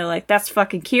first time, they're like, "That's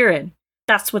fucking kirin.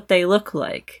 That's what they look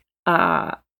like.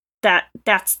 That's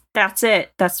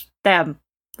it. That's them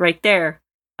right there."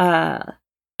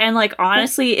 And, like,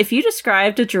 honestly, if you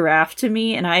described a giraffe to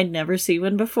me and I had never seen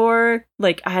one before,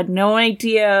 like, I had no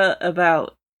idea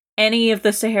about any of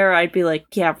the Sahara, I'd be like,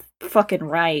 yeah, fucking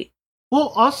right.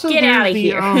 Well, also, get out of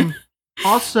here.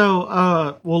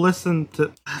 We'll listen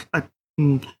to...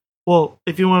 well,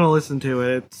 if you want to listen to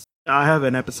it, I have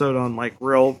an episode on, like,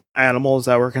 real animals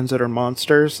that were considered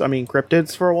monsters. I mean,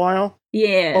 cryptids for a while.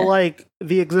 Yeah. But, like,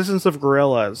 the existence of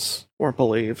gorillas weren't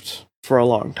believed for a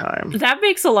long time. That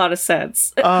makes a lot of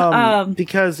sense.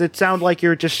 Because it sounds like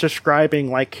you're just describing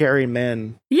like hairy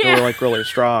men who are like really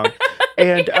strong.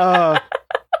 and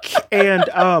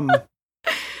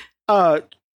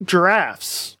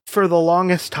giraffes for the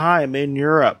longest time in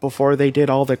Europe before they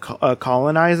did all the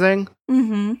colonizing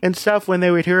and stuff, when they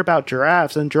would hear about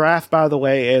giraffes, and giraffe, by the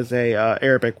way, is a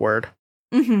Arabic word.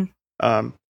 When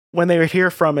they would hear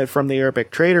from the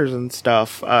Arabic traders and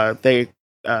stuff, they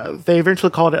eventually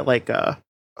called it like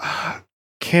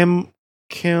Kim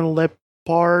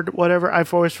Leopard, whatever. I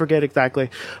always forget exactly,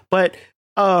 but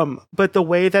the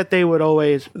way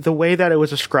that it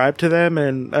was ascribed to them,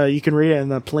 and you can read it in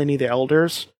the Pliny the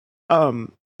Elders.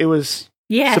 It was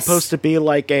supposed to be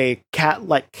like a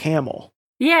cat-like camel.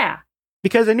 Yeah,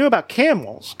 because I knew about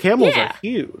camels. Camels are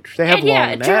huge. They have long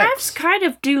necks. Giraffes kind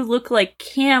of do look like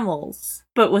camels,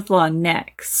 but with long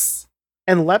necks.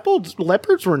 And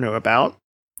leopards were knew about.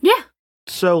 Yeah.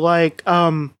 So like,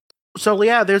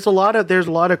 there's a lot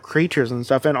of creatures and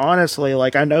stuff. And honestly,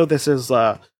 like, I know this is,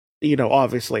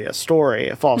 obviously a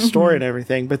false story and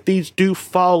everything, but these do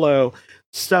follow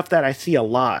stuff that I see a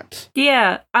lot.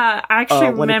 Yeah. I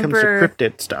actually when remember it comes to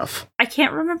cryptid stuff. I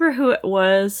can't remember who it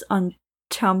was on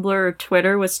Tumblr or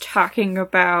Twitter was talking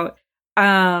about,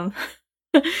 like,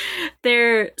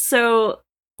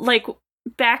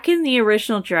 back in the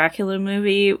original Dracula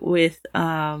movie with,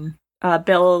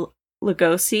 Bela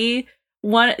Lugosi,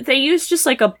 they used just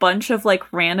like a bunch of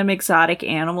like random exotic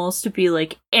animals to be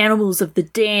like animals of the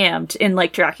damned in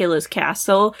like Dracula's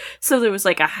castle. So there was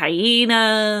like a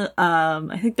hyena,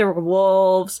 I think there were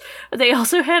wolves. They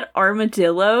also had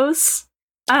armadillos.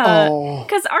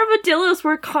 Because armadillos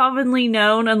were commonly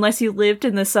known, unless you lived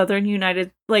in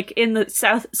the in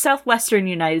the southwestern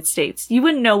United States. You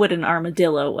wouldn't know what an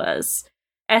armadillo was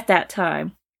at that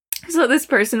time. So this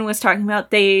person was talking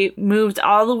about they moved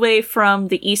all the way from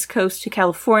the East Coast to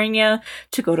California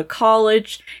to go to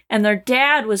college, and their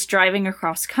dad was driving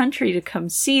across country to come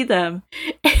see them.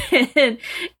 And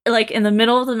like in the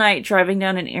middle of the night, driving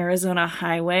down an Arizona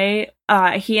highway,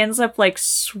 he ends up like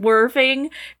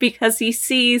swerving because he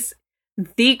sees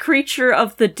the creature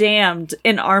of the damned,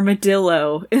 an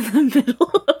armadillo, in the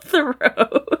middle of the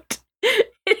road.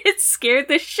 And it scared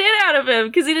the shit out of him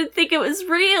because he didn't think it was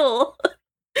real.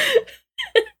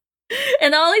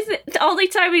 And the only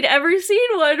time he'd ever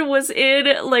seen one was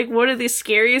in like one of the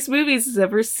scariest movies he's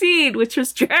ever seen, which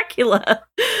was Dracula.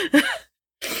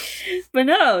 But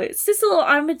no, it's just a little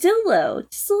armadillo,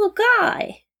 just a little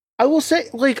guy. I will say,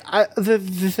 like, the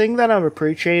thing that I'm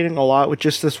appreciating a lot with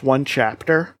just this one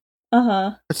chapter,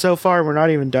 so far we're not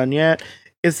even done yet,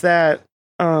 is that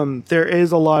there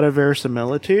is a lot of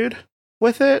verisimilitude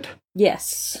with it.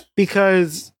 Yes,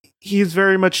 because he's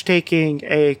very much taking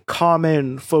a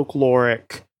common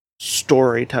folkloric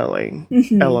storytelling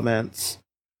elements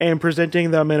and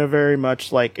presenting them in a very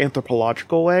much like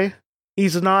anthropological way.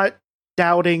 He's not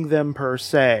doubting them per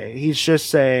se. He's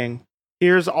just saying,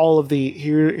 here's all of the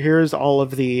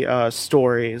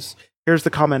stories, here's the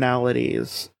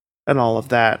commonalities and all of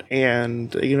that,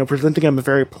 and presenting them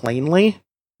very plainly.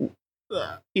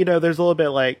 There's a little bit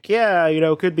like,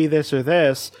 could be this or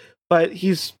this, but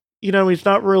he's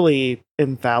not really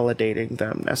invalidating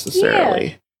them necessarily.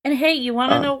 Yeah. And hey, you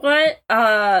want to know what?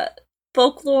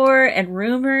 Folklore and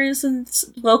rumors and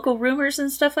local rumors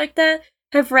and stuff like that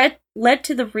have led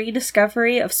to the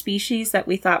rediscovery of species that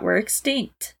we thought were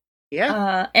extinct.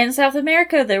 Yeah. In South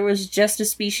America, there was just a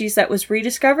species that was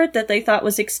rediscovered that they thought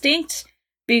was extinct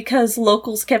because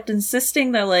locals kept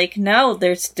insisting. They're like, no,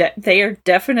 they are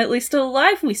definitely still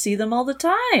alive. We see them all the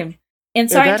time. And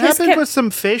Yeah, that scientists happened kept with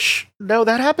some fish. No,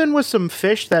 that happened with some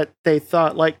fish that they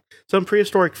thought, like, some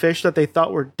prehistoric fish that they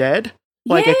thought were dead,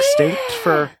 like, extinct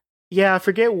for, yeah, I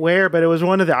forget where, but it was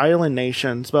one of the island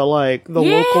nations. But, like, the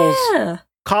locals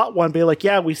caught one, be like,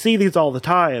 yeah, we see these all the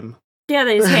time. Yeah,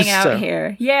 they just hang out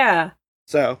here. Yeah.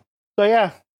 So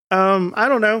yeah. I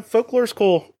don't know. Folklore's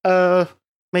cool.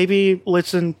 Maybe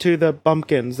listen to the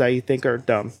bumpkins that you think are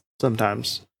dumb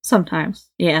sometimes.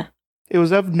 Sometimes, yeah. It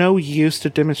was of no use to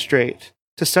demonstrate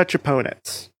to such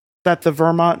opponents that the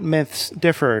Vermont myths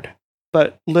differed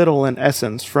but little in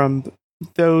essence from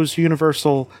those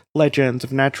universal legends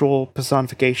of natural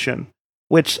personification,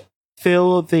 which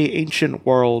fill the ancient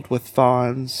world with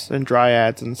fauns and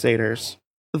dryads and satyrs.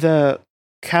 The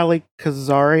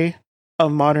Calicazari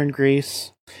of modern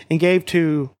Greece and gave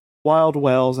to wild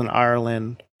wells in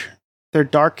Ireland their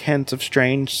dark hints of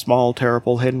strange, small,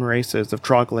 terrible hidden races of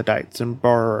troglodytes and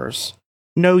borers.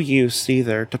 No use,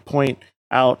 either, to point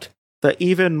out the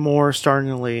even more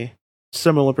startlingly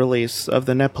similar beliefs of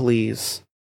the Nepalese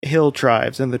hill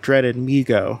tribes and the dreaded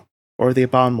Migo, or the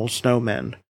abominable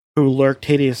snowmen, who lurked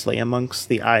hideously amongst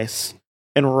the ice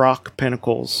and rock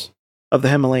pinnacles of the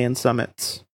Himalayan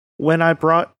summits. When I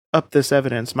brought up this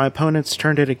evidence, my opponents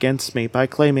turned it against me by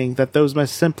claiming that those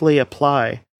must simply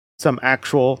apply some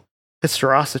actual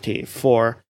historicity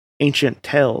for ancient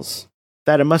tales,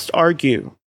 that it must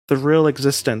argue the real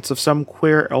existence of some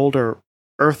queer older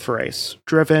earth race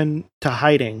driven to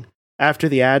hiding after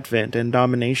the advent and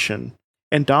domination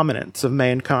and dominance of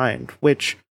mankind,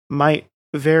 which might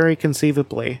very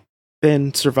conceivably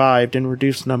been survived in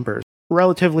reduced numbers,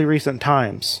 relatively recent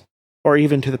times, or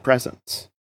even to the present.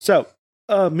 So,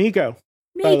 Migo,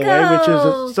 by the way, which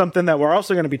is something that we're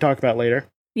also going to be talking about later.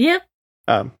 Yep.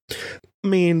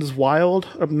 Means wild,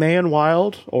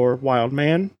 wild, or wild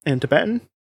man in Tibetan.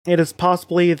 It is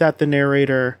possibly that the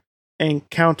narrator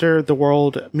encountered the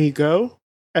word Migo,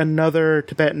 another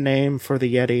Tibetan name for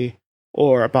the Yeti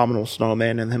or abominable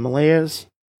snowman in the Himalayas.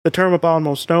 The term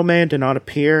abominable snowman did not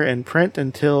appear in print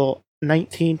until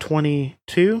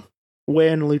 1922,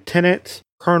 when Lieutenant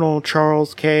Colonel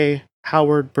Charles K.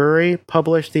 Howard Bury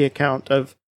published the account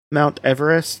of Mount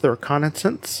Everest, the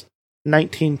Reconnaissance,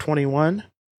 1921,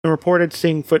 and reported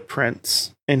seeing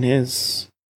footprints in his.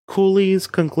 Coolies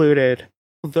concluded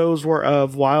those were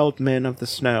of wild men of the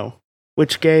snow,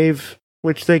 which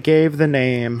they gave the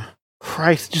name.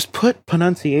 Christ, just put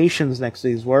pronunciations next to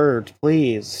these words,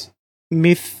 please.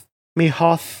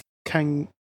 Mihoth Kangmi,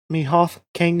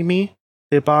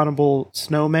 the abominable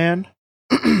snowman.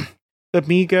 The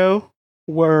Migo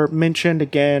were mentioned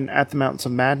again at the Mountains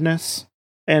of Madness,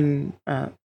 and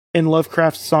in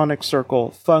Lovecraft's Sonic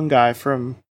Circle, fungi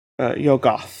from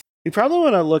Yoggoth. You probably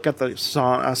want to look at the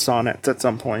sonnets at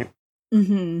some point.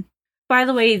 Mm-hmm. By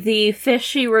the way, the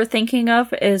fish you were thinking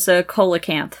of is a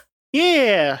coelacanth.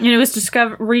 Yeah! And it was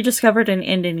rediscovered in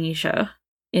Indonesia,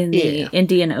 in the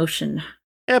Indian Ocean.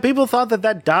 Yeah, people thought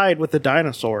that died with the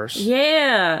dinosaurs.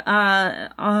 Yeah,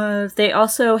 they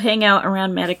also hang out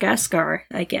around Madagascar,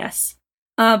 I guess.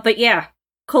 But yeah,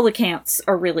 coelacanths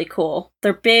are really cool.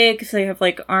 They're big, they have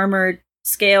like armored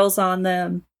scales on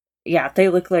them. Yeah, they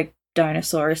look like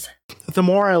dinosaurs. The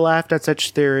more I laughed at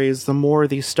such theories, the more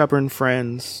these stubborn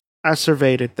friends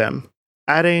asseverated them,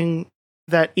 adding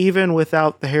that even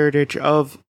without the heritage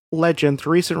of legend, the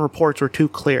recent reports were too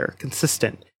clear,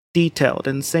 consistent, detailed,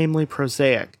 and insanely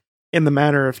prosaic in the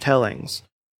manner of tellings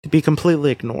to be completely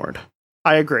ignored.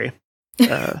 I agree.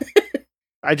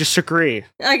 I just agree.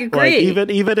 I agree. Like,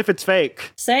 even if it's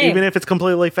fake. Same. Even if it's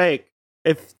completely fake.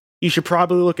 If you should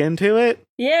probably look into it.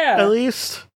 Yeah. At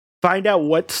least. Find out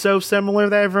what's so similar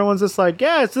that everyone's just like,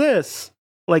 yeah, it's this.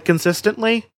 Like,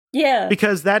 consistently. Yeah.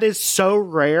 Because that is so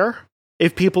rare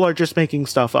if people are just making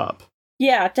stuff up.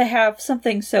 Yeah, to have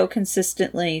something so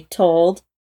consistently told.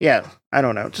 Yeah, I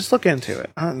don't know. Just look into it.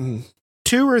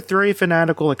 2 or 3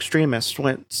 fanatical extremists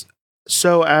went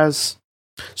so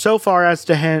far as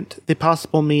to hint the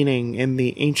possible meaning in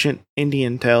the ancient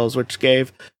Indian tales, which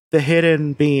gave the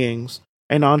hidden beings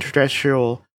a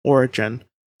non-terrestrial origin,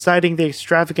 citing the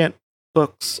extravagant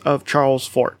books of Charles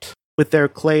Fort, with their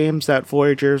claims that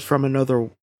voyagers from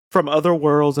other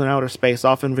worlds in outer space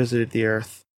often visited the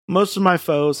Earth. Most of my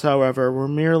foes, however, were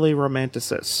merely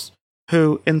romanticists,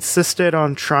 who insisted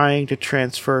on trying to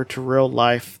transfer to real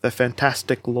life the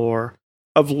fantastic lore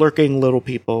of lurking little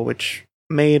people, which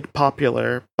made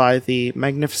popular by the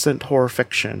magnificent horror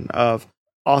fiction of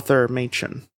Arthur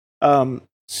Machen.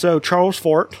 So Charles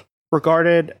Fort,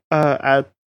 regarded as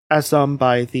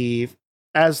the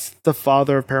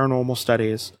father of paranormal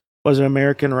studies, was an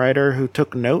American writer who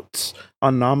took notes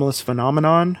on anomalous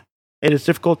phenomenon It is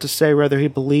difficult to say whether he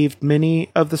believed many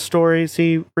of the stories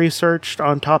he researched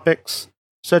on topics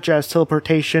such as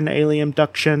teleportation, alien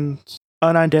abductions,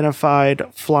 unidentified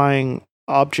flying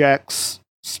objects,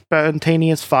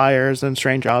 spontaneous fires, and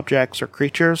strange objects or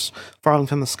creatures falling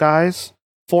from the skies.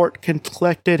 Fort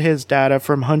collected his data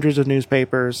from hundreds of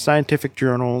newspapers, scientific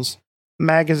journals,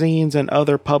 magazines, and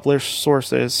other published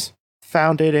sources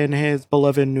founded in his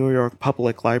beloved New York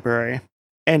Public Library.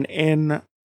 And in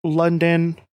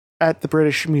London, at the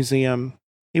British Museum,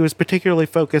 he was particularly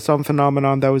focused on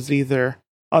phenomenon that was either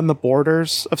on the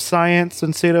borders of science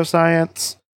and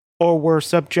pseudoscience, or were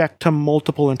subject to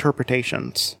multiple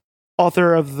interpretations. The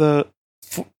author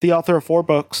of 4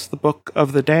 books, The Book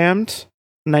of the Damned,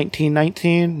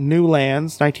 1919, New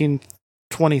Lands,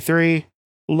 1923,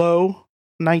 Low,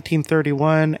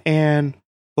 1931, and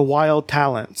The Wild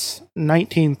Talents,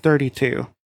 1932.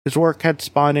 His work had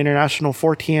spawned international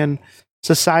Fortean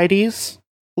societies,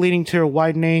 leading to a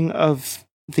widening of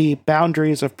the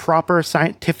boundaries of proper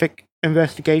scientific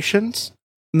investigations.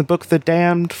 In the book The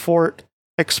Damned, Fort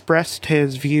expressed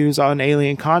his views on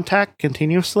alien contact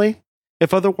continuously.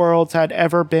 If other worlds had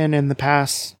ever in the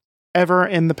past had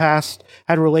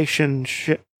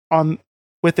relationship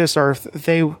with this Earth,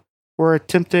 they were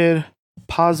attempted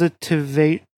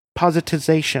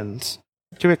positizations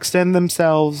to extend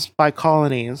themselves by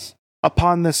colonies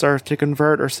upon this Earth to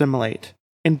convert or assimilate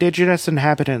indigenous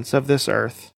inhabitants of this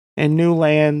Earth and new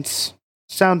lands,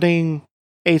 sounding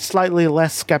a slightly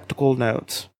less skeptical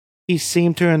note. He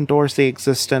seemed to endorse the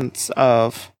existence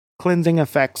of cleansing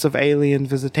effects of alien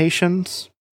visitations.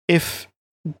 If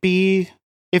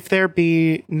there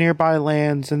be nearby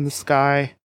lands in the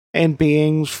sky and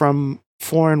beings from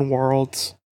foreign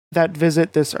worlds that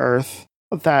visit this Earth,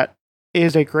 that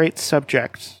is a great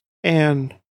subject,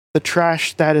 and the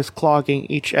trash that is clogging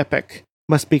each epoch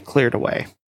must be cleared away.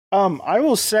 I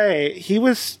will say he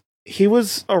was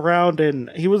around and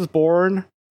he was born.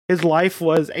 His life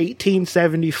was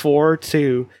 1874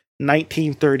 to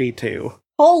 1932.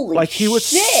 Holy like he was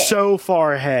shit. so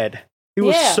far ahead. He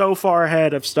was so far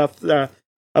ahead of stuff. Damn.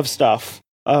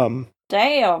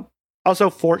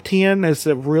 Also, Fortean is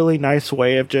a really nice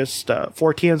way of just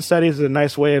Fortean studies is a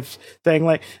nice way of saying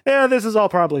like, yeah, this is all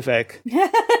probably fake.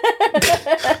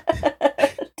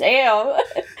 Damn.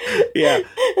 Yeah.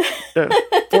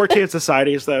 Fortean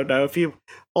societies, though, no. If you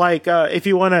want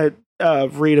to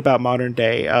read about modern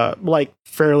day,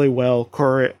 fairly well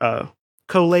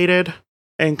collated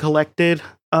and collected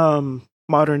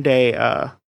modern day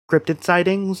cryptid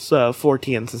sightings,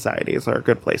 Fortean societies are a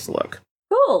good place to look.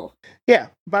 Cool. Yeah.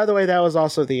 By the way, that was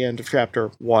also the end of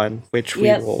chapter 1, which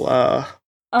we will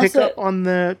pick up on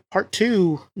the part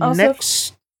 2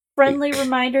 next. Friendly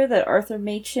reminder that Arthur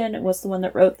Machen was the one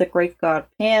that wrote The Great God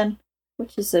Pan,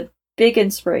 which is a big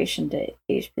inspiration to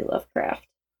H.P. Lovecraft.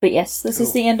 But yes, this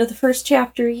is the end of the first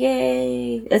chapter.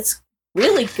 Yay! It's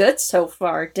really good so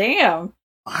far. Damn.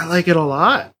 I like it a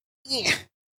lot. Yeah.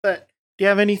 But do you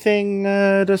have anything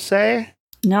to say?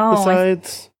 No.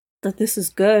 Besides that this is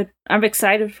good. I'm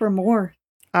excited for more.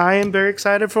 I am very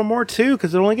excited for more too,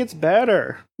 because it only gets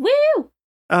better. Woo!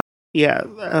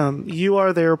 You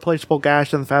are the irreplaceable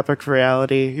gash in the fabric of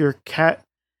reality. Your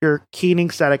keening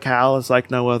static howl is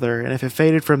like no other, and if it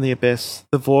faded from the abyss,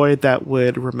 the void that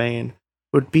would remain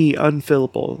would be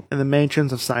unfillable, and the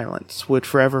mansions of silence would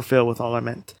forever fill with all I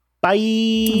meant.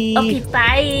 Bye! Okay,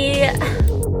 bye!